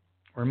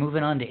 We're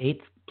moving on to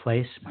 8th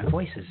place. My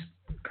voice is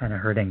kind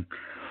of hurting.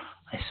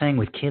 I sang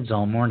with kids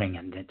all morning,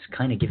 and it's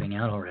kind of giving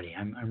out already.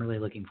 I'm really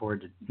looking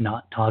forward to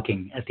not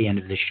talking at the end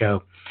of the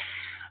show.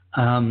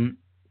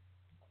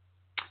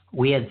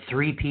 We had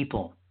 3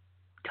 people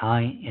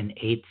tie in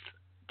 8th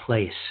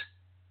place.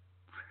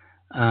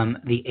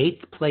 The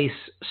 8th place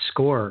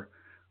score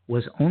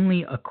was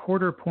only a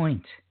quarter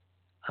point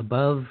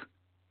above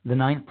the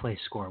 9th place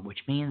score, which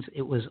means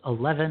it was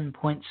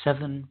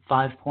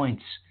 11.75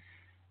 points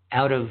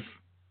out of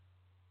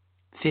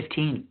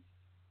 15.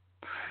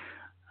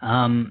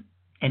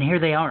 And here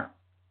they are.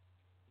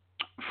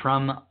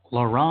 From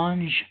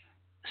L'Orange,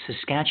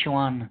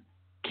 Saskatchewan,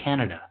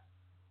 Canada,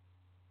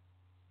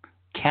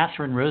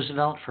 Catherine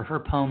Roosevelt for her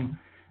poem,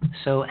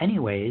 So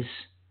Anyways,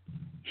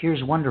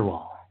 Here's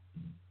Wonderwall.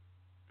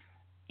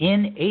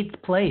 In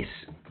 8th place,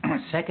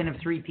 second of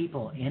 3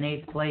 people in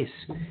 8th place,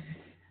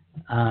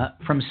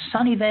 from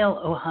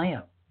Sunnyvale,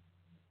 Ohio,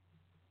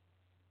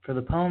 for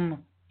the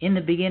poem In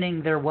the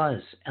Beginning There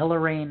Was,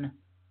 Elleraine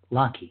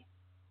Lockie.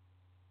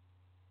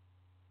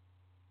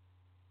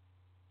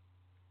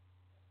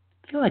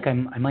 I feel like I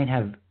might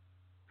have,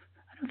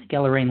 I don't think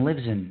Elleraine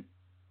lives in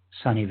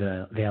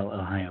Sunnyvale,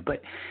 Ohio,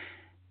 but,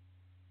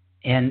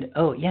 and,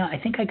 oh, yeah, I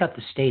think I got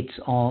the states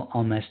all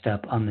messed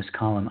up on this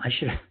column. I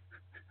should,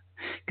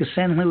 because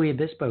San Luis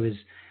Obispo is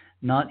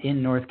not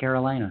in North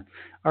Carolina.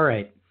 All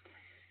right.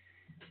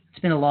 It's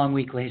been a long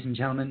week, ladies and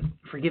gentlemen.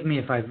 Forgive me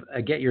if I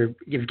get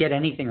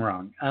anything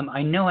wrong.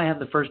 I know I have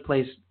the first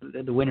place,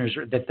 the winners,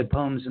 that the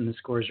poems and the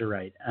scores are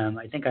right.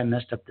 I think I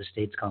messed up the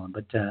states column,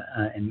 but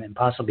and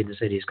possibly the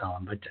cities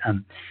column. But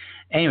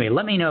anyway,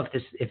 let me know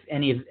if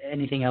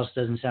anything else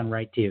doesn't sound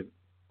right to you.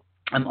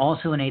 I'm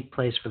also in 8th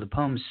place for the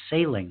poem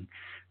Sailing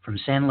from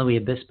San Luis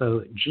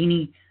Obispo,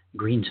 Jeannie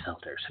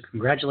Greensfelder. So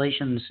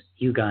congratulations,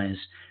 you guys,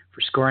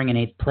 for scoring in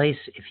 8th place.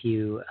 If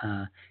you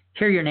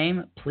hear your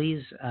name,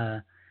 please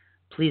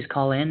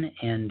call in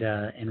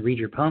and read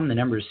your poem. The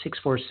number is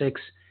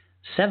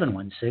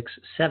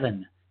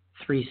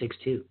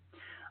 646-716-7362.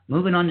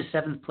 Moving on to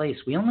 7th place.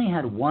 We only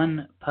had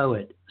 1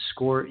 poet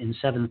score in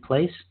 7th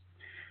place.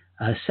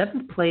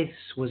 7th place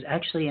was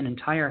actually an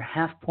entire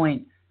half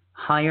point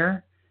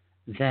higher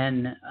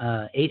than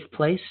 8th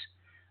place,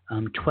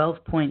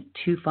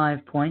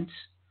 12.25 points,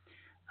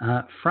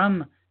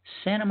 from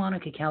Santa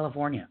Monica,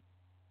 California,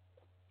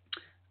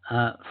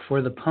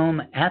 for the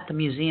poem At the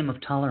Museum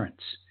of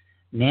Tolerance,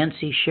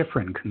 Nancy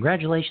Schifrin.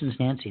 Congratulations,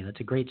 Nancy. That's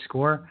a great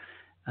score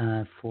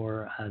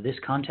for this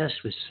contest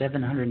with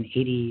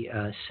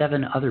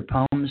 787 other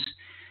poems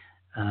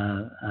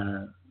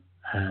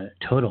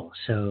total.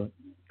 So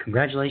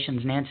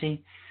congratulations,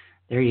 Nancy.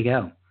 There you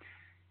go.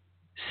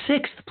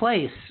 6th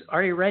place.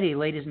 Are you ready,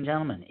 ladies and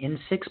gentlemen? In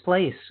 6th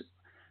place,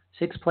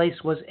 Sixth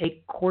place was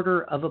a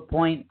quarter of a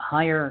point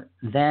higher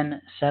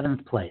than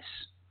seventh place.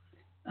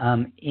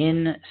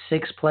 In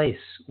sixth place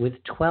with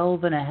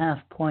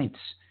 12.5 points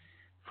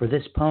for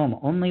this poem,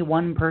 only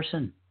one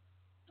person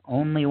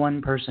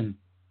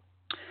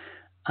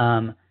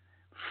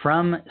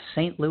from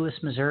St. Louis,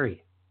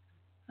 Missouri,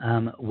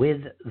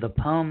 with the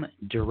poem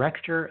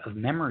Director of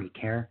Memory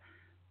Care,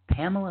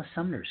 Pamela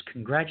Sumners.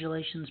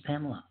 Congratulations,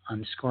 Pamela,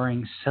 on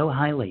scoring so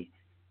highly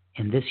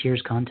in this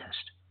year's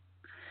contest.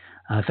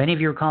 If any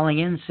of you are calling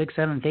in, 6th,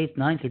 7th, 8th,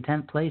 9th, or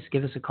 10th place,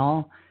 give us a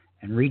call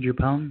and read your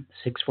poem,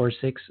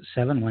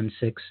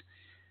 646-716-7362.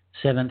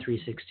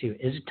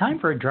 Is it time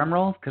for a drum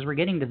roll? Because we're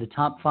getting to the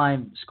top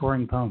 5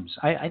 scoring poems.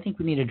 I think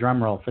we need a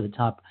drum roll for the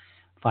top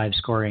 5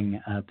 scoring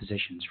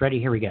positions. Ready?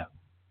 Here we go.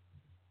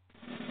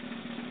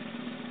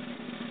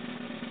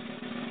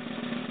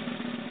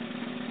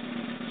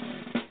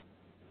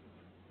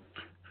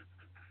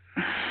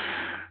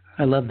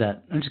 I love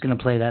that. I'm just going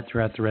to play that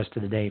throughout the rest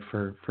of the day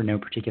for no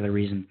particular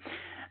reason.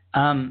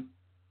 All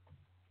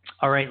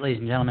right, ladies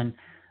and gentlemen,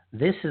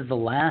 this is the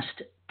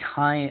last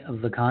tie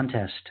of the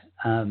contest.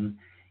 In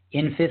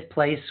 5th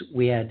place,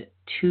 we had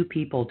 2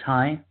 people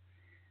tie.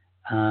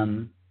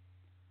 The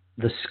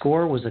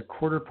score was a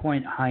quarter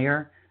point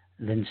higher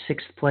than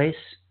 6th place,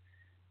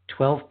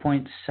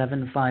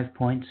 12.75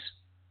 points.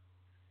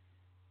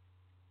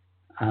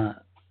 And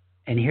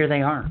here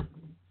they are.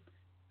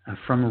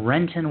 From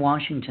Renton,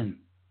 Washington,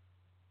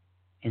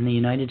 in the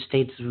United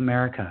States of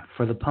America,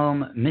 for the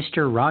poem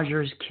Mr.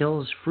 Rogers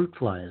Kills Fruit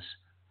Flies,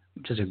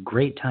 which is a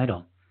great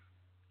title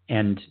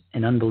and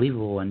an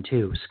unbelievable one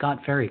too. Scott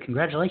Ferry.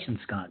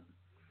 Congratulations, Scott.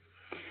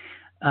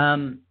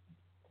 And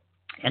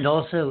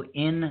also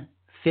in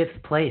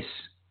 5th place,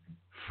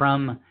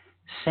 from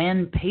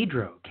San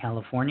Pedro,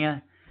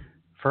 California,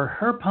 for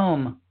her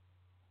poem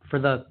for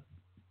the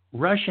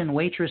Russian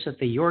waitress at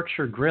the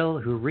Yorkshire Grill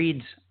who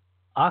reads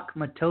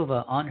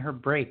Akhmatova on her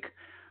break,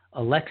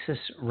 Alexis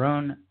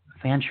Roan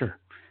Fancher.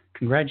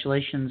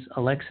 Congratulations,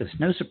 Alexis.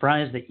 No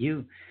surprise that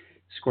you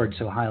scored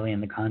so highly in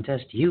the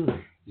contest. You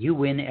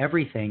win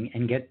everything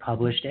and get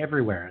published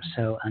everywhere.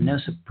 So no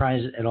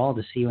surprise at all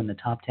to see you in the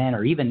top 10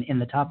 or even in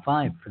the top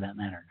 5 for that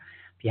matter.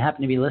 If you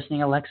happen to be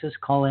listening, Alexis,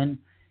 call in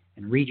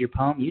and read your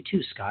poem. You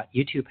too, Scott.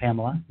 You too,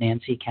 Pamela,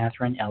 Nancy,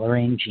 Catherine,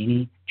 Elleraine,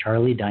 Jeannie,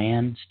 Charlie,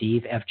 Diane,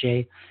 Steve,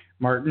 FJ,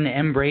 Martin,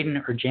 M.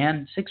 Braden, or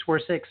Jan.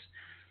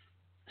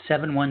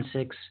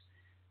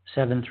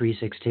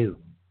 646-716-7362.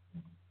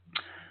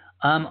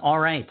 All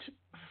right.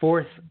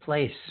 4th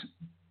place.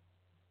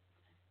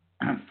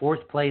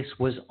 4th place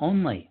was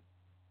only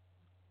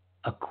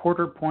a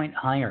quarter point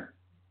higher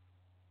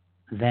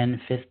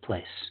than 5th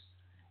place.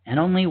 And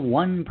only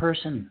one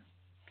person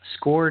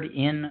scored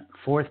in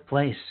 4th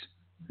place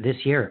this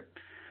year.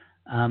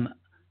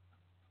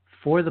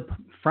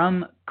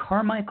 From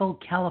Carmichael,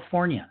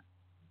 California,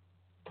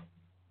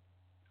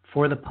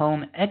 for the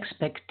poem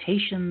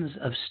Expectations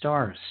of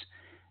Stars,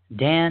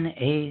 Dan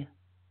A.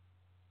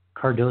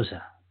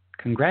 Cardoza.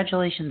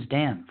 Congratulations,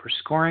 Dan, for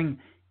scoring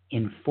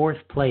in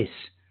 4th place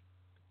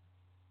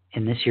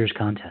in this year's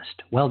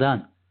contest. Well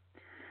done.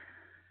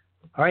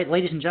 All right,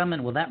 ladies and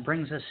gentlemen, well, that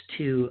brings us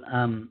to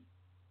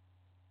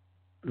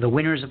the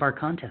winners of our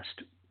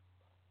contest.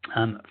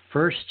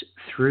 1st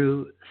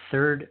through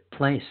 3rd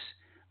place.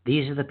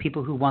 These are the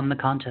people who won the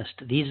contest.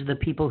 These are the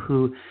people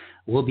who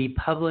will be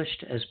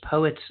published as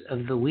Poets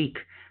of the Week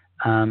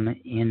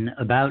in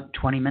about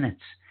 20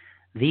 minutes.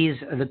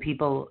 These are the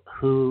people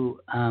who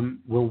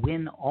will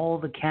win all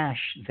the cash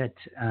that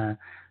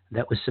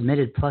was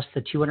submitted, plus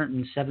the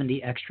 $270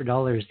 extra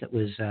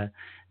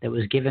that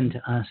was given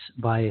to us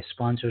by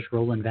sponsors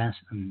Roland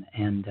Vasson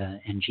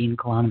and Gene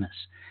Colonimus.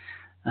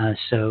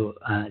 So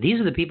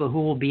these are the people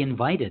who will be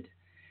invited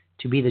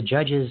to be the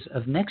judges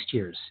of next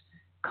year's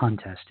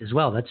contest as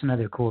well. That's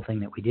another cool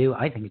thing that we do.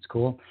 I think it's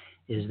cool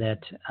is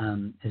that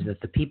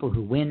the people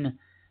who win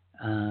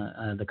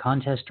the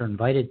contest are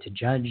invited to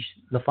judge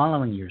the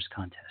following year's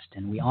contest,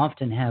 and we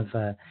often have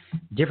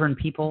different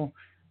people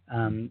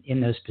in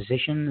those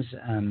positions,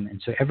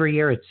 and so every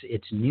year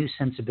it's new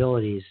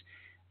sensibilities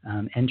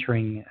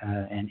entering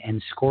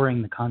and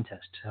scoring the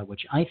contest,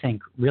 which I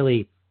think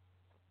really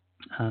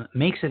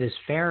makes it as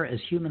fair as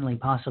humanly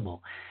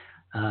possible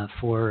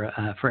for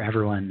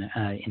everyone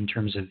in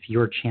terms of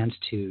your chance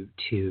to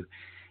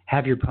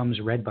have your poems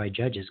read by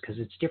judges, because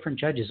it's different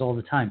judges all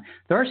the time.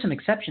 There are some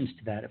exceptions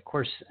to that. Of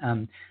course,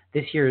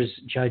 this year's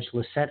judge,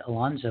 Lisette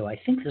Alonso, I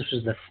think this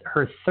was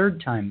her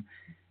 3rd time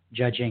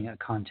judging a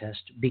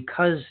contest,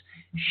 because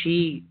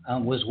she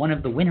was one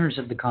of the winners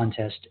of the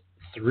contest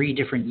 3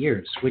 different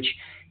years, which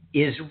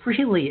is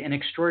really an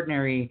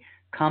extraordinary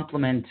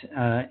compliment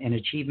and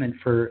achievement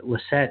for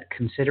Lisette,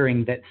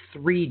 considering that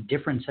 3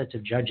 different sets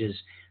of judges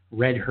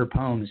read her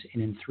poems,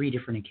 and in 3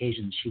 different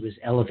occasions she was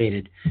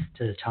elevated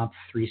to the top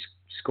 3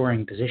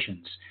 scoring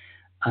positions.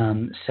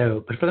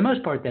 But for the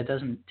most part, that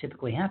doesn't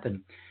typically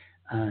happen.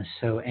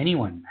 So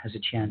anyone has a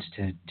chance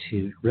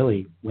to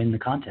really win the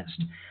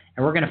contest.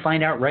 And we're going to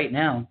find out right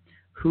now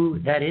who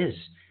that is.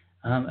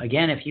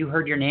 Again, if you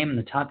heard your name in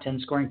the top 10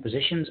 scoring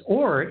positions,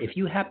 or if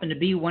you happen to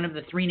be one of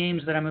the three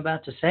names that I'm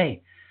about to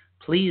say,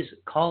 please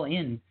call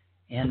in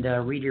and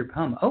read your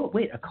poem. Oh,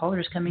 wait, a caller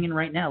is coming in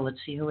right now. Let's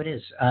see who it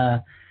is.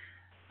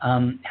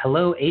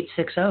 Hello,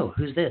 860.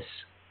 Who's this?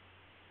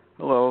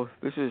 Hello,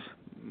 this is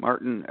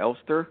Martin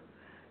Elster.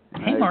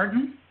 Hey,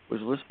 Martin. I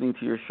was listening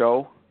to your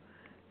show,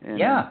 and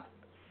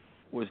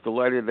was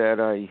delighted that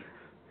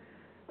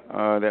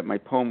that my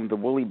poem, "The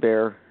Woolly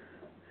Bear,"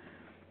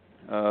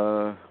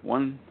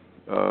 won.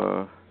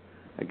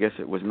 I guess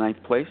it was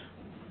 9th place.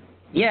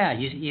 Yeah,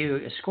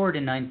 you scored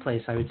in 9th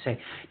place, I would say.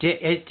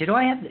 Did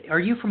I have? Are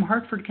you from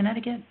Hartford,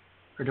 Connecticut,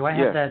 or do I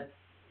have that?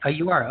 Oh,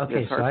 you are.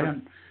 Okay, yes, so I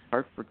don't.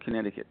 Hartford,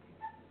 Connecticut.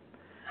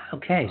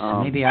 Okay,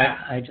 so maybe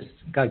I just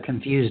got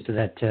confused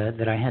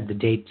that I had the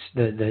dates,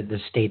 the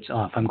states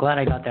off. I'm glad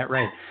I got that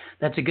right.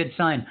 That's a good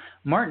sign.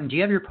 Martin, do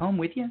you have your poem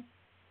with you?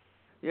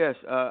 Yes.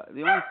 The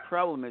only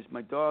problem is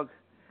my dog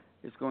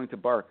is going to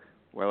bark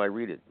while I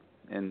read it,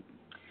 and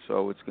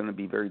so it's going to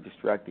be very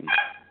distracting.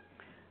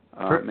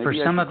 For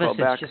some of us,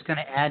 it's just going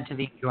to add to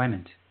the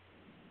enjoyment.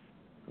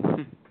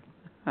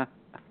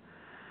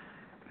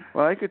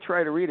 Well, I could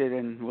try to read it,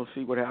 and we'll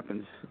see what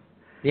happens.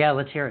 Yeah,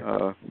 let's hear it.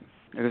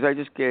 Because I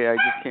just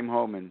came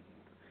home, and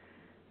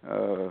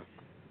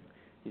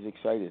he's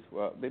excited.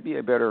 Well, maybe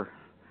I better.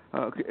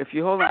 If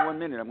you hold on 1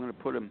 minute, I'm going to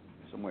put him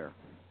somewhere.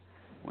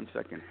 1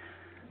 second.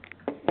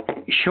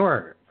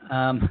 Sure.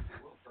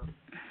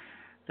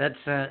 That's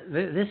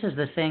this is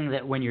the thing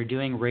that when you're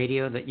doing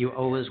radio that you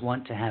always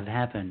want to have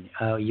happen.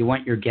 You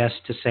want your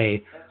guest to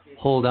say,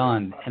 "Hold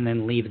on," and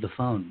then leave the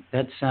phone.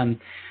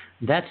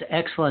 That's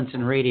excellence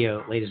in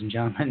radio, ladies and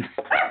gentlemen.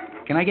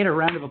 Can I get a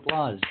round of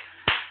applause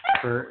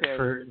for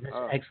this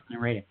excellent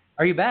radio?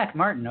 Are you back,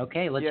 Martin?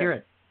 Okay, let's hear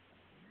it.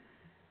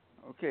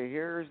 Okay,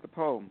 here's the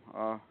poem.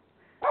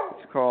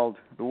 It's called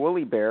 "The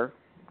Woolly Bear."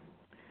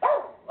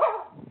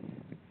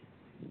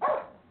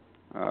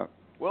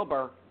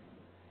 Wilbur,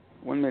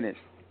 1 minute.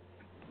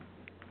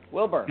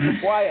 Wilbur, be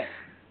quiet.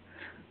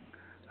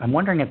 I'm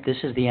wondering if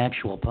this is the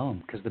actual poem,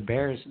 because the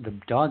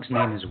dog's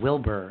name is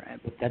Wilbur.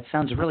 That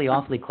sounds really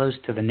awfully close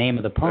to the name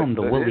of the poem,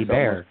 The Woolly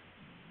Bear.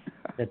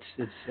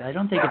 I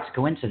don't think it's a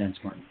coincidence,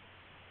 Martin.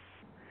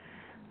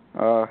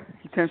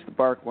 He tends to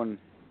bark when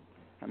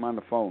I'm on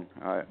the phone.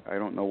 I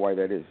don't know why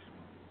that is.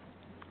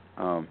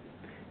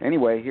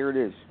 Anyway, here it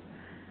is.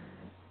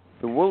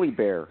 The Woolly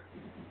Bear.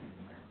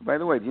 By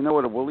the way, do you know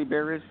what a woolly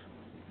bear is?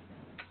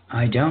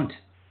 I don't.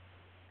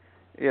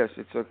 Yes,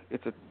 it's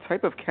a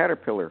type of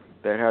caterpillar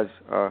that has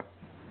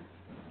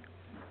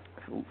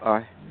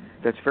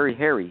that's very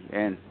hairy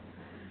and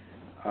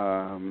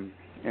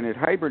it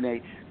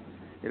hibernates.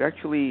 It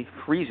actually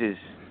freezes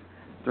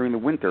during the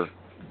winter.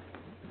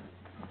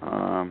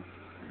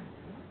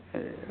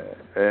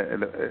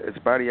 Its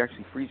body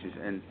actually freezes,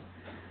 and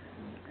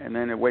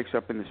then it wakes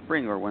up in the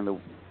spring or when the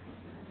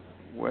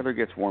weather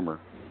gets warmer.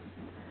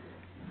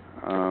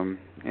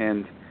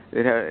 And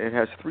it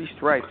has 3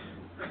 stripes.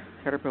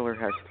 Caterpillar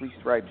has 3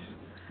 stripes,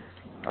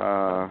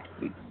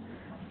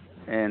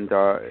 and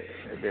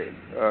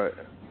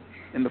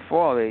in the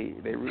fall they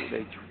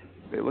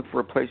look for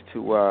a place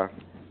to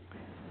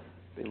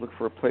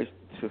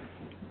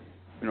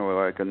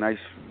like a nice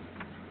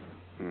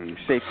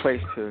safe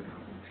place to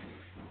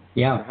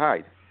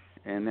hide,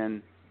 and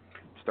then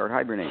start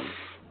hibernating.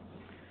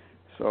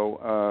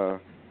 So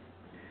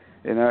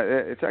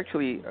it's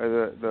actually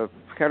the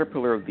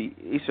caterpillar of the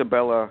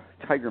Isabella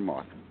tiger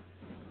moth.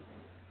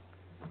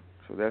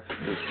 So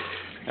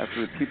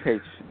after it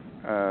pupates,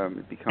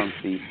 it becomes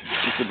the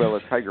Isabella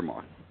tiger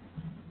moth.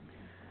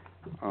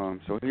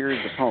 So here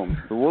is the poem.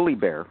 The Woolly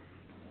Bear.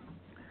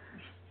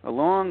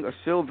 Along a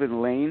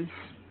sylvan lane,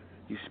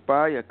 you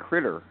spy a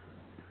critter,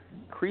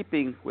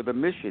 creeping with a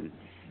mission.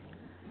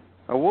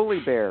 A woolly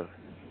bear,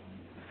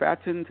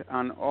 fattened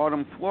on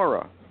autumn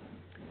flora.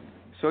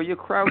 So you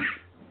crouch,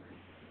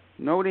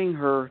 noting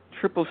her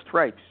triple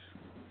stripes.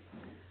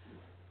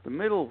 The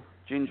middle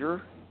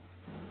ginger,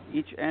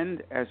 each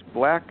end as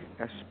black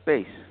as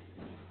space.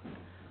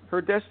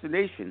 Her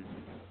destination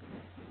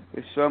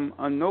is some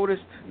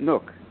unnoticed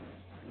nook,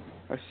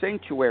 a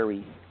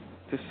sanctuary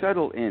to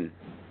settle in,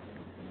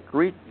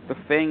 greet the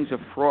fangs of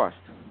frost,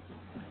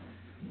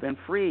 then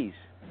freeze,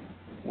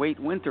 wait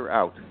winter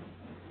out,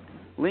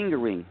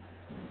 lingering,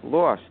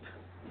 lost,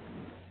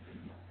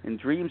 in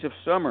dreams of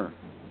summer,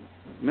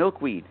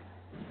 milkweed,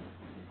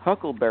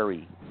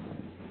 huckleberry.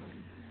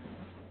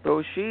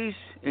 Though she's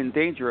in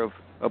danger of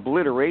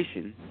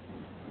obliteration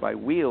by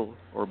wheel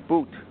or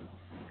boot,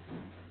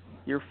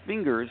 your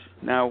fingers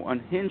now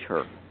unhinge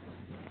her.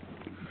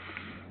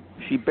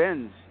 She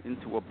bends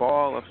into a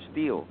ball of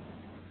steel.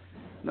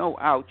 No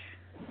ouch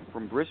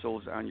from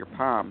bristles on your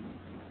palm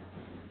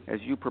as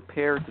you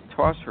prepare to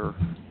toss her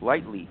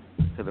lightly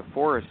to the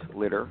forest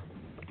litter.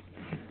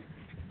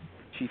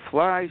 She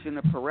flies in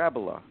a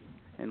parabola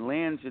and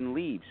lands in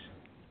leaves.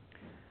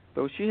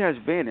 Though she has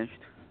vanished,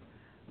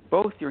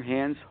 both your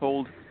hands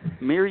hold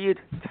myriad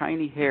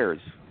tiny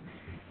hairs,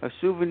 a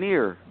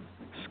souvenir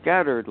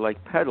scattered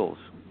like petals.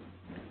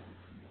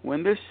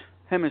 When this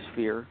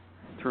hemisphere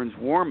turns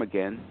warm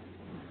again,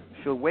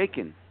 she'll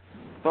waken,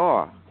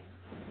 thaw,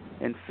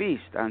 and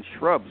feast on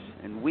shrubs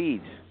and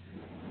weeds.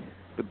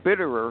 The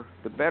bitterer,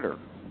 the better.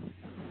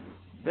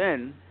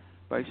 Then,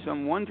 by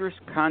some wondrous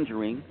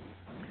conjuring,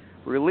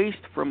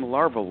 released from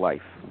larval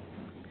life,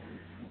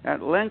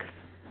 at length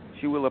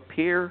she will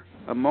appear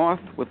a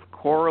moth with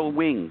coral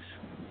wings.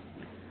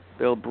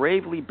 They'll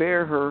bravely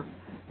bear her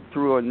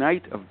through a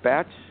night of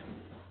bats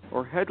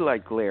or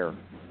headlight glare,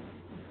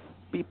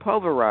 be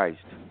pulverized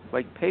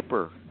like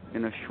paper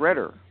in a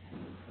shredder,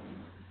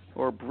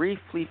 or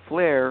briefly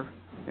flare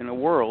in a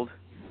world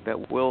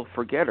that will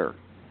forget her.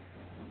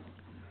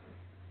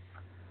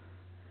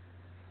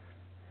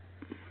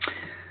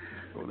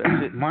 So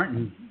that's it.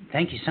 Martin,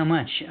 thank you so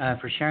much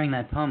for sharing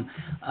that poem,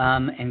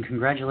 and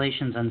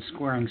congratulations on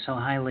scoring so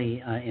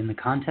highly in the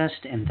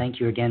contest, and thank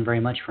you again very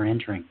much for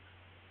entering.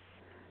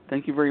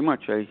 Thank you very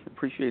much. I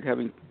appreciate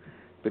having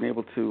been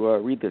able to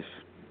read this.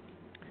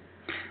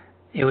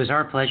 It was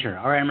our pleasure.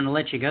 All right, I'm going to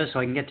let you go so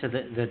I can get to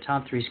the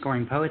top three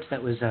scoring poets.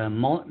 That was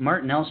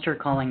Martin Elster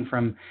calling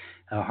from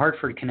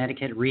Hartford,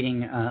 Connecticut,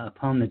 reading a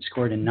poem that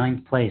scored in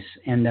 9th place.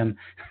 And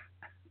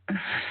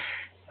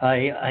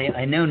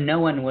I know no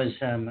one was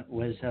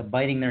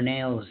biting their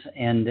nails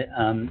and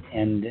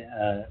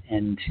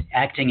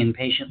acting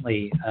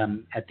impatiently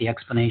at the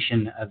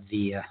explanation of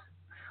the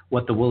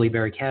what the woolly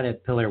bear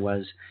caterpillar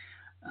was,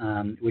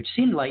 which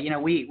seemed like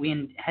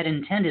we had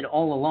intended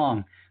all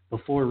along,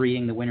 before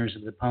reading the winners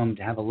of the poem,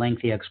 to have a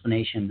lengthy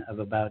explanation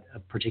about a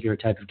particular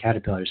type of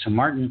caterpillar. So,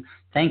 Martin,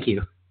 thank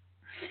you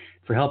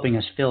for helping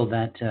us fill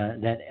that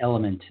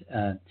element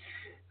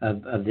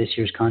of this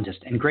year's contest.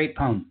 And great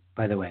poem,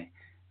 by the way.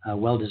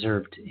 Well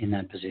deserved in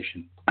that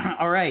position.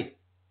 All right,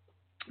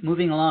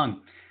 moving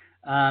along.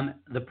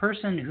 The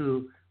person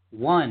who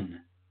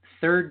won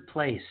 3rd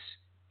place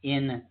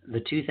in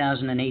the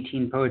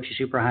 2018 Poetry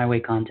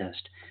Superhighway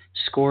contest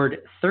scored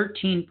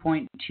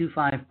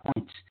 13.25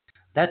 points.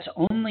 That's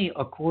only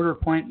a quarter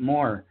point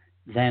more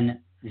than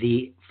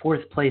the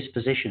 4th place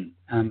position.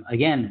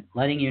 Again,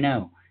 letting you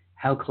know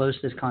how close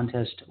this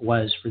contest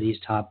was for these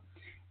top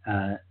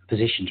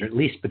positions, or at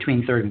least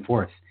between 3rd and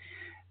 4th.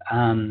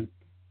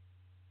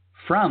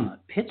 From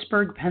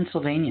Pittsburgh,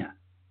 Pennsylvania,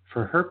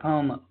 for her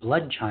poem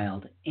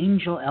Bloodchild,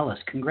 Angel Ellis.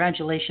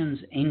 Congratulations,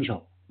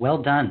 Angel.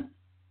 Well done.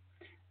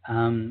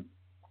 Or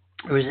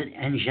is it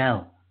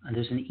Angel?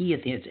 There's an E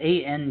at the end. It's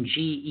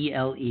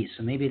Angele,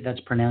 so maybe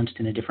that's pronounced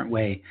in a different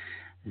way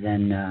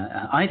than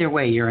either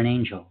way. You're an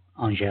angel,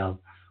 Angele,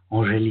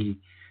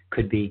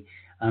 could be.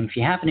 If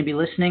you happen to be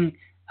listening,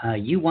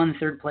 you won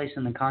 3rd place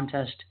in the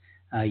contest.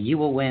 You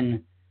will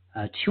win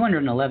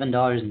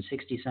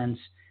 $211.60,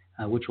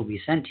 which will be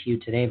sent to you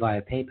today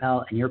via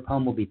PayPal, and your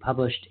poem will be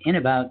published in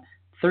about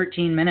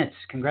 13 minutes.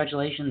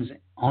 Congratulations,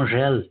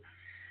 Angele.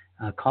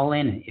 Call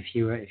in if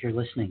you're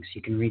listening, so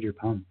you can read your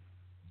poem.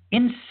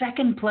 In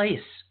 2nd place.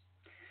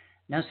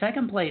 Now,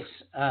 2nd place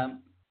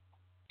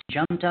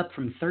jumped up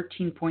from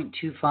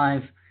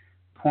 13.25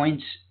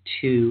 points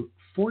to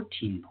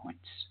 14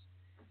 points.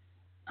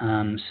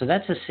 So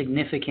that's a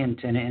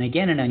significant and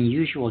again an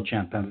unusual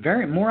jump.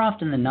 More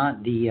often than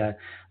not, the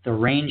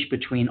range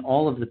between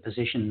all of the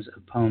positions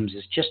of poems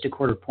is just a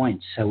quarter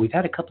point. So we've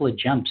had a couple of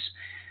jumps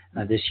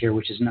this year,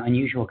 which is an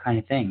unusual kind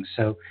of thing.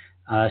 So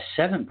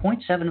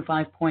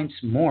 7.75 points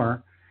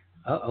more.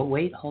 Oh,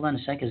 wait, hold on a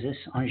sec. Is this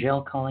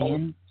Angele calling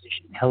in?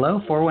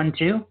 Hello,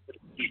 412?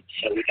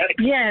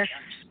 Yes.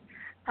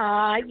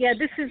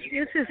 This is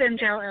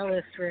Angel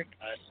Ellis, Rick.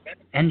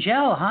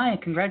 Angel, hi.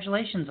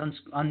 Congratulations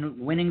on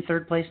winning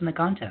 3rd place in the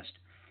contest.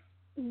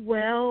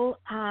 Well,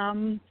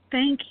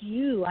 thank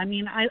you. I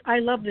mean, I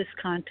love this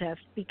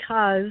contest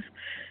because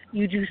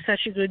you do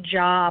such a good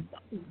job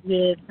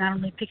with not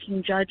only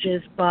picking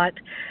judges, but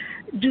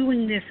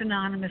doing this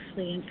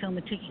anonymously and so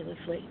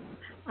meticulously.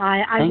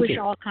 I wish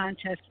all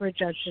contests were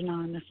judged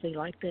anonymously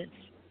like this.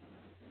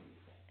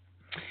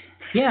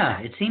 Yeah,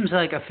 it seems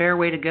like a fair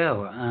way to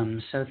go.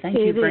 So thank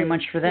you very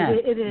much for that.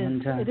 It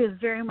is. It is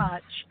very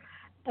much.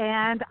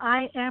 And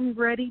I am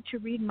ready to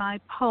read my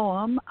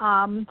poem.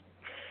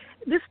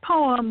 This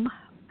poem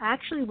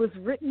actually was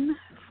written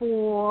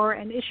for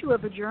an issue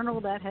of a journal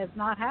that has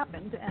not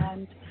happened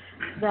and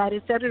that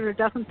its editor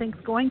doesn't think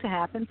is going to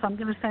happen. So I'm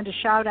going to send a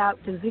shout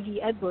out to Ziggy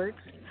Edwards.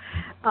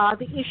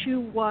 The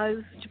issue was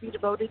to be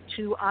devoted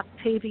to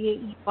Octavia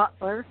E.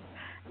 Butler,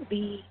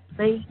 the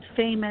late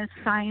famous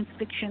science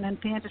fiction and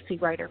fantasy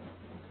writer.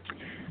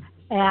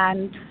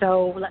 And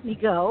so let me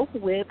go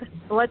with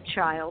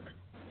Bloodchild,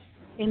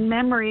 in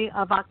memory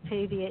of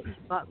Octavia E.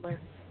 Butler.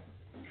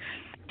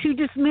 To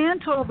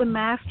dismantle the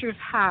master's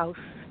house,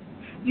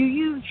 you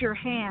used your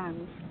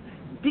hands,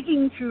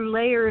 digging through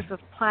layers of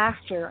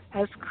plaster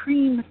as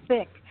cream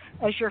thick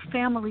as your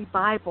family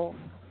Bible,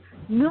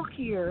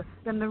 milkier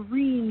than the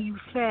ream you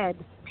fed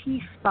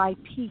piece by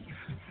piece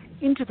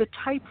into the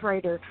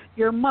typewriter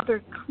your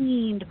mother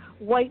cleaned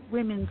white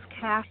women's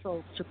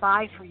castles to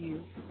buy for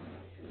you.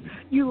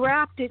 You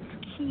wrapped its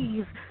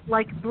keys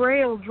like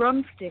braille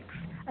drumsticks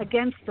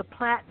against the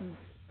platen,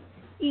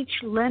 each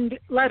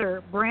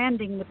letter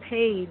branding the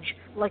page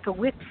like a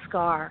whip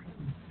scar,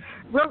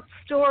 wrote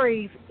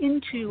stories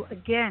into,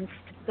 against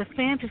the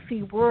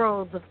fantasy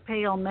worlds of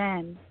pale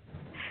men,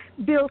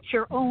 built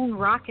your own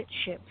rocket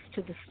ships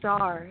to the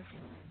stars.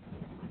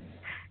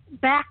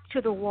 Back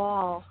to the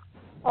wall,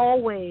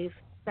 always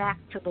back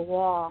to the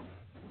wall.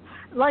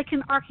 Like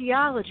an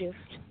archaeologist,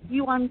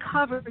 you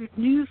uncovered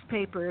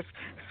newspapers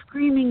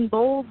screaming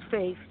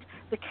bold-faced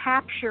the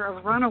capture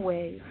of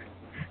runaways,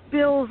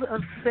 bills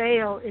of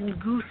sale in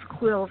goose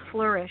quill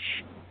flourish,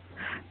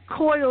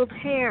 coiled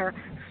hair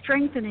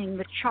strengthening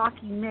the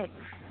chalky mix,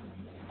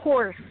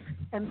 horse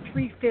and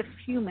 3/5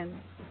 human,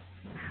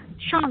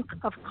 chunk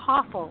of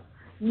coffle,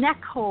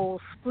 neck hole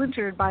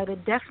splintered by the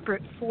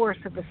desperate force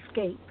of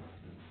escape,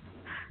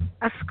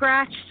 a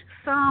scratched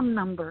psalm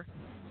number,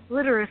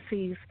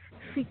 literacy's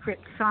secret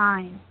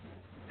sign.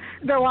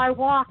 Though I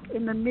walk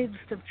in the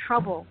midst of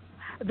trouble,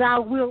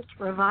 thou wilt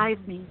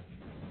revive me.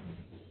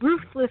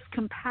 Ruthless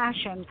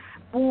compassion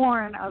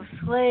born of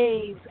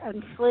slaves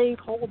and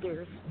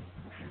slaveholders,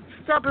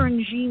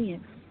 stubborn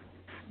genius,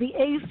 the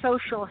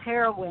asocial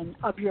heroine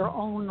of your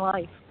own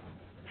life.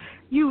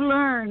 You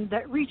learned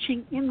that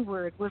reaching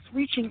inward was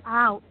reaching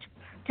out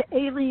to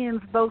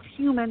aliens both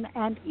human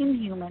and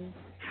inhuman,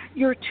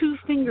 your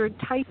two-fingered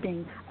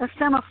typing, a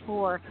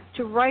semaphore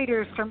to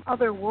writers from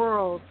other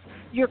worlds,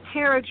 your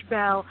carriage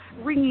bell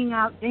ringing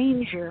out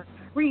danger,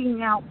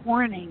 ringing out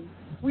warning,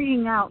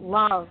 ringing out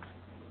love.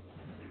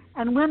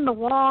 And when the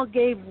wall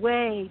gave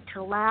way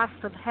to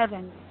laughs of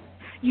heaven,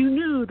 you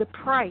knew the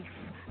price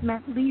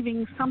meant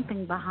leaving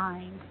something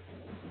behind.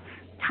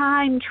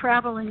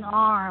 Time-traveling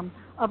arm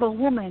of a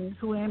woman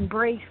who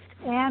embraced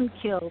and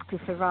killed to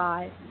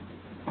survive.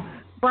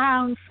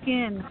 Brown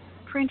skin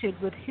printed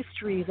with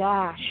history's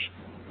ash,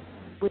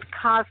 with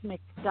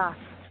cosmic dust.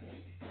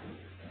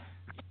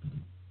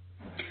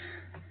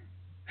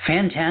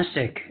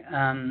 Fantastic.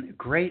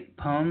 Great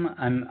poem.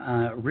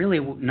 Really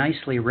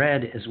nicely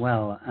read as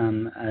well.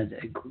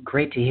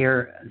 Great to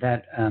hear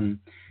that.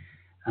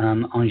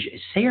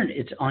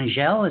 It's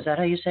Angèle, is that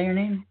how you say your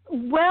name?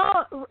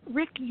 Well,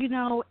 Rick, you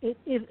know,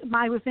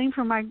 I was named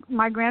for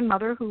my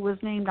grandmother, who was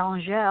named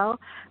Angèle,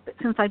 but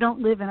since I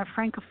don't live in a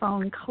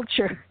francophone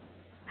culture,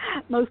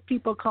 most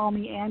people call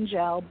me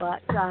Angèle,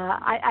 but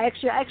I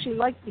actually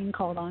like being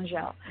called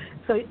Angèle.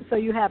 So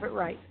you have it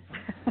right.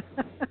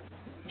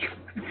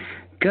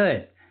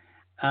 Good.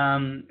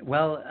 I'm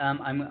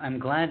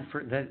glad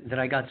that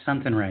I got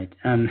something right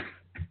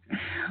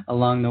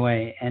along the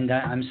way, and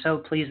I'm so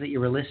pleased that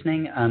you were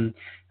listening.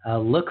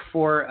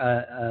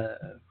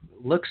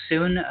 Look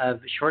soon.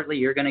 Shortly,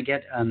 you're going to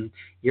get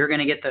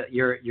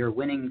your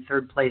winning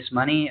third place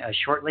money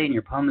shortly, and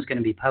your poem is going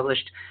to be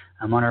published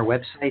on our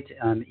website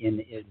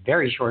in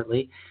very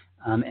shortly.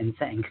 And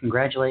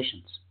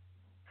congratulations.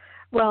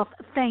 Well,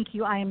 thank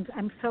you.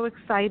 I'm so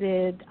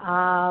excited.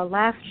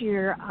 Last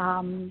year,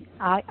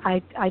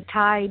 I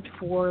tied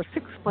for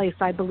sixth place,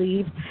 I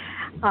believe,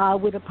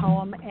 with a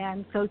poem,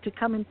 and so to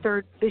come in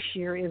third this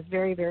year is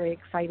very, very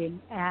exciting.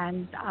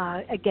 And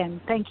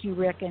again, thank you,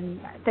 Rick, and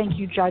thank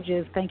you,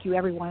 judges. Thank you,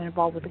 everyone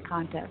involved with the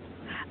contest.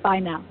 Bye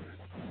now.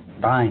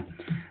 Bye.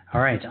 All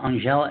right,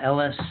 Angèle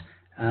Ellis,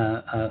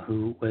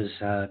 who was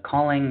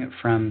calling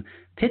from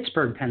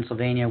Pittsburgh,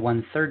 Pennsylvania,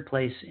 won third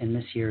place in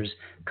this year's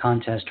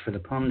contest for the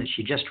poem that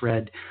she just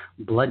read,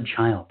 Blood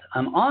Child.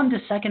 On to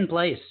second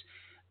place.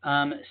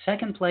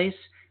 Second place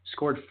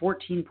scored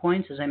 14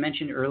 points, as I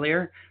mentioned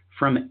earlier,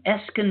 from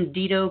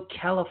Escondido,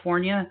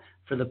 California,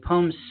 for the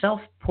poem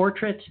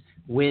Self-Portrait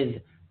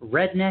with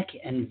Redneck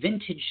and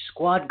Vintage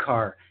Squad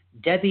Car,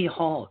 Debbie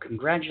Hall.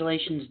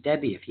 Congratulations,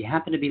 Debbie. If you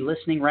happen to be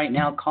listening right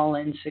now, call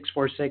in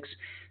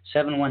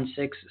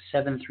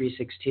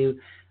 646-716-7362.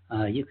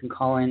 You can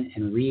call in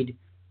and read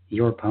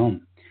your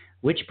poem,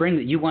 which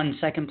brings you won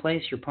second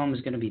place. Your poem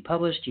is going to be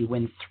published. You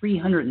win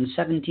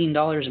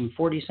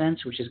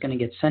 $317.40, which is going to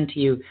get sent to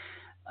you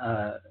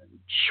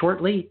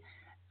shortly.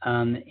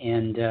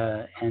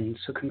 And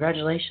so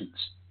congratulations.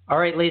 All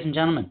right, ladies and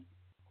gentlemen,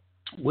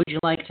 would you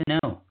like to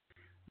know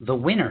the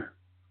winner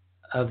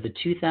of the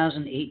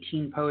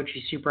 2018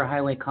 Poetry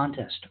Superhighway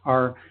Contest,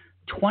 our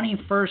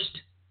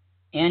 21st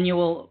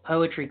annual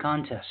poetry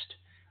contest?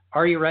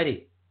 Are you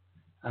ready?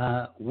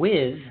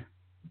 With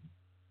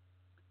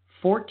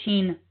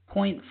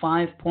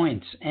 14.5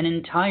 points, an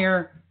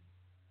entire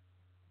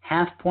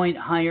half point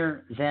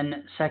higher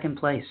than second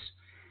place,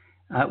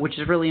 which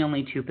is really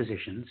only two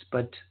positions,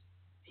 but,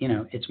 you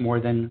know, it's more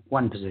than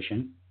one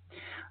position.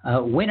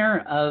 Winner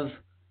of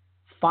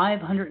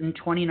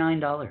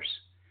 $529,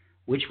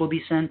 which will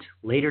be sent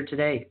later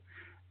today,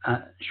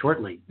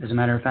 shortly, as a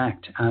matter of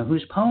fact,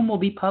 whose poem will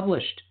be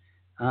published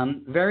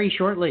very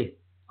shortly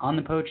on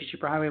the Poetry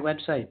Superhighway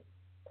website.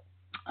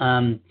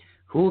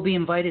 Who will be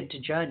invited to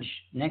judge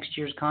next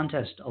year's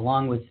contest,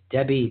 along with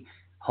Debbie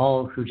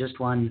Hall, who just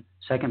won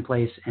second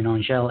place, and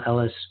Angèle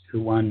Ellis, who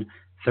won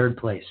third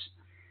place.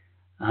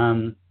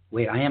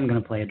 Wait, I am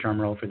going to play a drum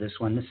roll for this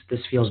one.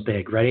 This feels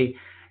big. Ready?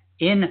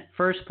 In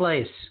first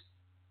place.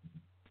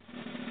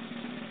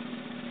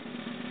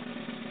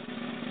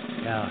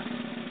 Yeah.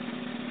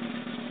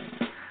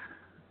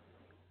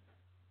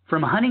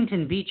 From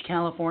Huntington Beach,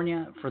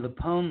 California, for the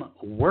poem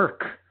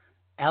Work,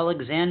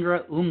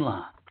 Alexandra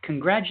Umla.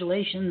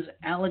 Congratulations,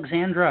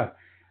 Alexandra.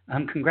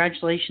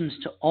 Congratulations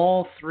to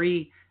all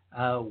three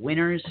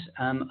winners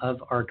of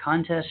our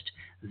contest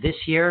this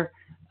year.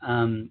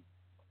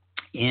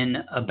 In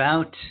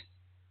about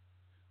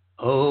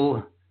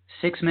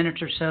 6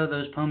 minutes or so,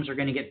 those poems are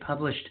going to get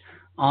published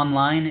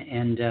online,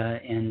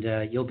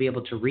 and you'll be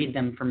able to read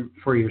them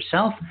for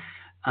yourself.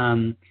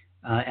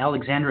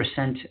 Alexandra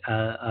sent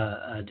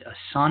a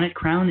sonnet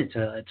crown. It's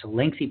a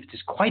lengthy,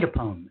 it's quite a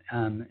poem.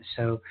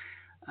 So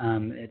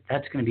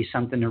that's going to be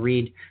something to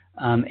read.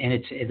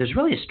 And there's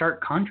really a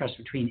stark contrast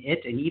between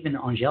it and even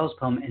Angèle's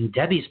poem and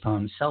Debbie's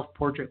poem,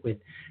 Self-Portrait with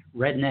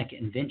Redneck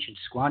and Vintage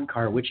Squad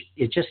Car, which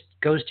it just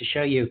goes to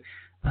show you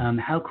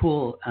how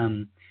cool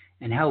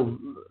and how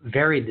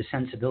varied the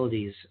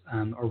sensibilities,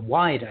 or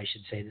wide, I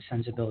should say, the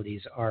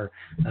sensibilities are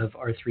of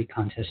our three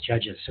contest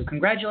judges. So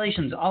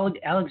congratulations,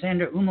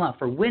 Alexandra Umla,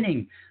 for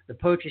winning the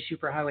Poetry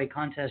Superhighway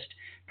contest.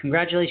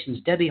 Congratulations,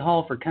 Debbie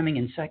Hall, for coming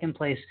in second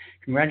place.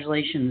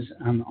 Congratulations,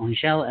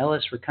 Angèle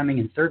Ellis, for coming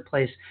in third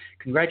place.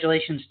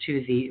 Congratulations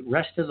to the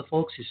rest of the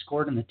folks who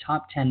scored in the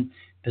top 10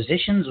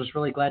 positions. Was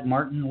really glad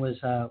Martin was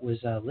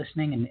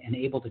listening and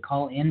able to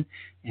call in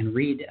and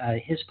read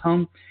his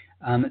poem.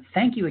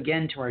 Thank you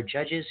again to our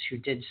judges who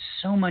did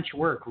so much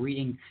work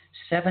reading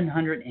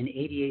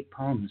 788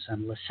 poems.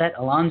 Lisette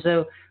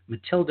Alonso,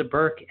 Matilda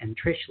Burke, and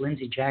Trish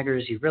Lindsay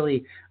Jaggers. You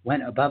really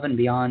went above and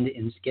beyond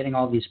in getting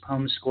all these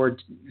poems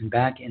scored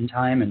back in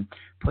time and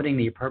putting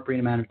the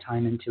appropriate amount of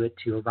time into it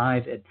to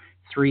arrive at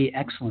three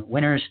excellent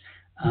winners.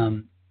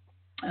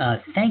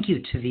 Thank you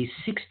to the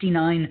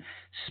 69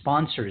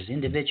 sponsors,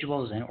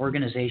 individuals, and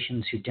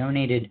organizations who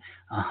donated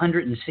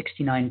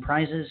 169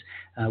 prizes,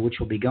 which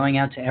will be going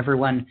out to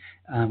everyone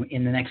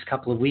in the next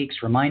couple of weeks.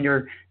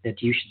 Reminder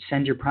that you should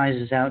send your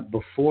prizes out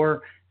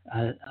before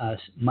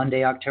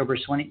Monday, October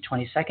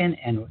 22nd,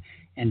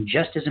 and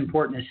just as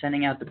important as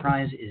sending out the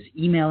prize is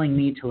emailing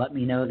me to let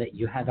me know that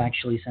you have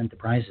actually sent the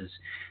prizes.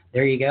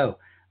 There you go.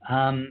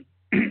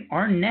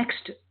 Our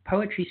next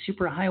Poetry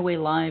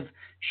Superhighway Live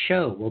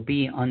show will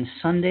be on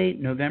Sunday,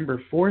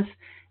 November 4th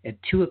at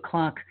 2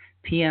 o'clock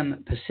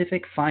p.m.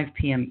 Pacific, 5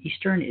 p.m.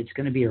 Eastern. It's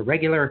going to be a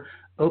regular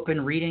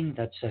open reading.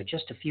 That's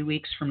just a few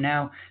weeks from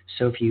now.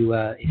 So if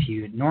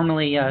you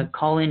normally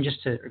call in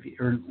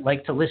or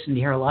like to listen to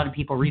hear a lot of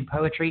people read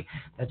poetry,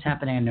 that's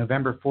happening on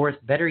November 4th.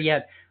 Better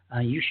yet,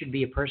 you should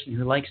be a person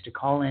who likes to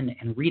call in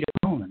and read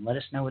a poem and let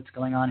us know what's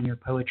going on in your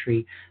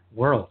poetry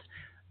world.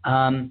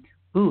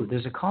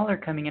 There's a caller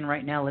coming in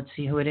right now. Let's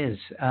see who it is.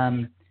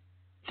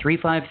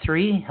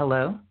 353,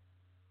 hello.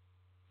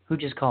 Who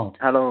just called?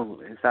 Hello,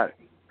 is that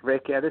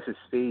Rick? Yeah, this is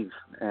Steve.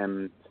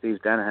 Steve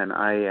Danahan.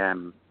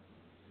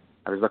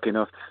 I was lucky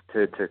enough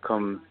to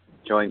come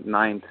join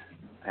ninth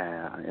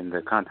in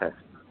the contest.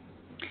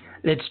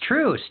 It's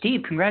true,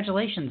 Steve.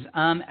 Congratulations.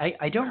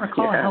 I don't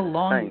recall how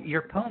long thanks.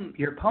 your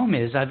poem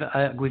is.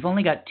 We've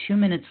only got 2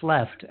 minutes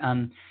left.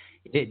 Do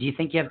you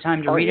think you have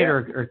time to read it,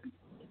 or?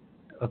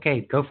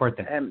 Okay, go for it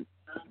then.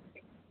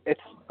 It's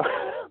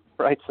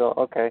right. So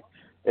okay,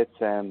 it's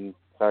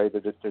sorry.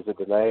 There's a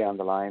delay on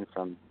the line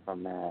from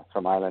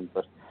Ireland,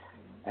 but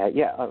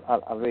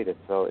I'll read it.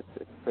 So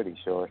it's pretty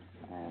short.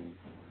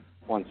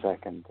 1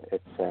 second.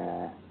 It's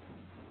where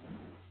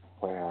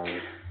are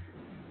we?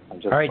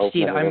 All right,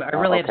 Steve. I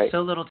really have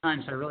so little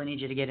time, so I really need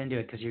you to get into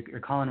it because you're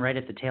calling right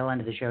at the tail end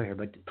of the show here.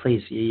 But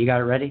please, you got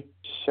it ready?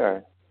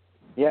 Sure.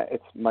 Yeah,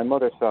 it's my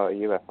mother saw a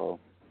UFO.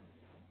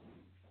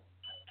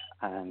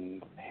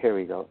 And here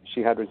we go.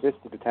 She had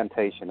resisted the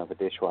temptation of a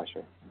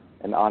dishwasher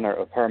in honor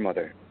of her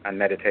mother and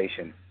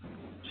meditation.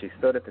 She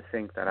stood at the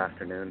sink that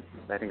afternoon,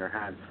 letting her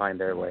hands find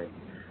their way,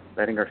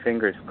 letting her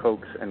fingers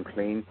coax and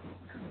clean,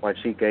 while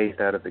she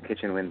gazed out of the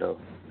kitchen window,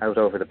 out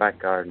over the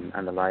back garden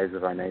and the lives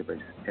of our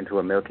neighbours, into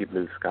a milky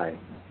blue sky.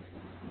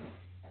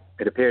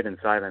 It appeared in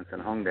silence and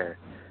hung there,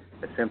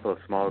 a simple,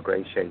 small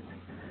grey shape.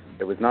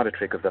 It was not a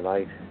trick of the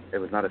light. It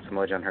was not a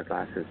smudge on her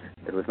glasses.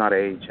 It was not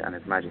age and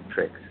its magic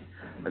tricks.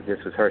 As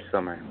this was her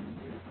summer.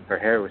 Her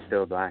hair was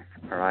still black,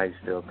 her eyes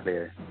still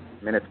clear.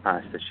 Minutes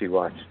passed as she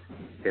watched.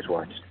 It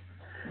watched.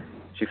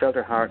 She felt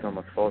her heart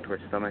almost fall to her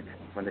stomach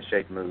when the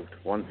shape moved,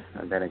 once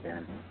and then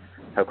again.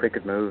 How quick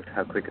it moved,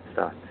 how quick it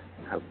stopped.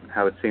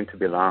 How it seemed to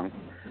be long.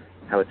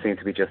 How it seemed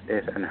to be just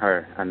it and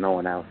her and no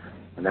one else.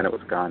 And then it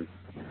was gone,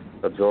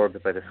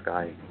 absorbed by the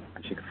sky,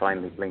 and she could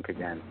finally blink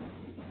again.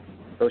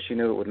 Though she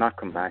knew it would not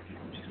come back,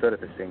 she stood at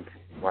the sink,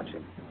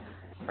 watching.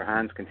 Her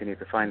hands continued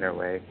to find their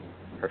way.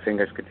 Her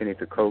fingers continued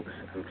to coax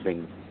and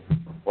clean.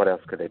 What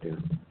else could they do?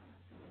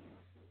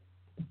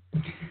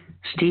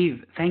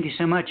 Steve, thank you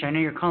so much. I know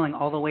you're calling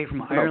all the way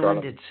from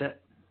Ireland. Problem.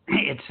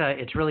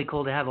 It's really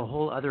cool to have a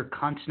whole other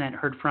continent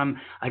heard from.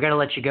 I got to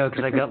let you go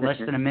because I've got less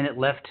than a minute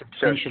left to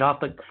finish it off.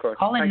 But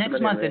call in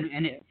next month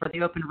and for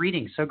the open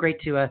reading. So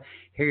great to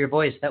hear your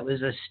voice. That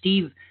was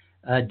Steve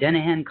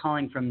Dennehan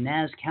calling from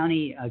Naas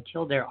County,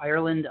 Kildare,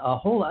 Ireland. A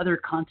whole other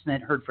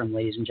continent heard from,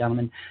 ladies and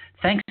gentlemen.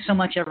 Thanks so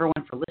much,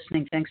 everyone, for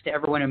listening. Thanks to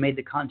everyone who made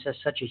the contest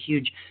such a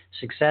huge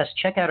success.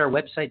 Check out our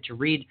website to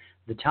read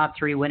the top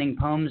 3 winning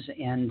poems.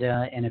 And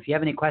if you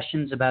have any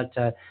questions about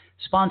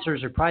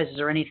sponsors or prizes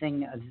or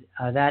anything,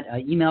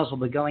 emails will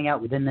be going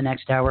out within the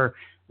next hour,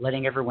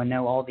 letting everyone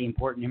know all the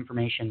important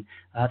information.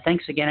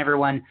 Thanks again,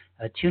 everyone.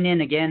 Tune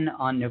in again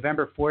on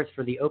November 4th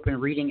for the open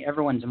reading.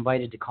 Everyone's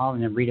invited to call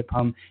in and read a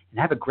poem. And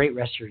have a great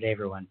rest of your day,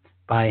 everyone.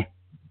 Bye.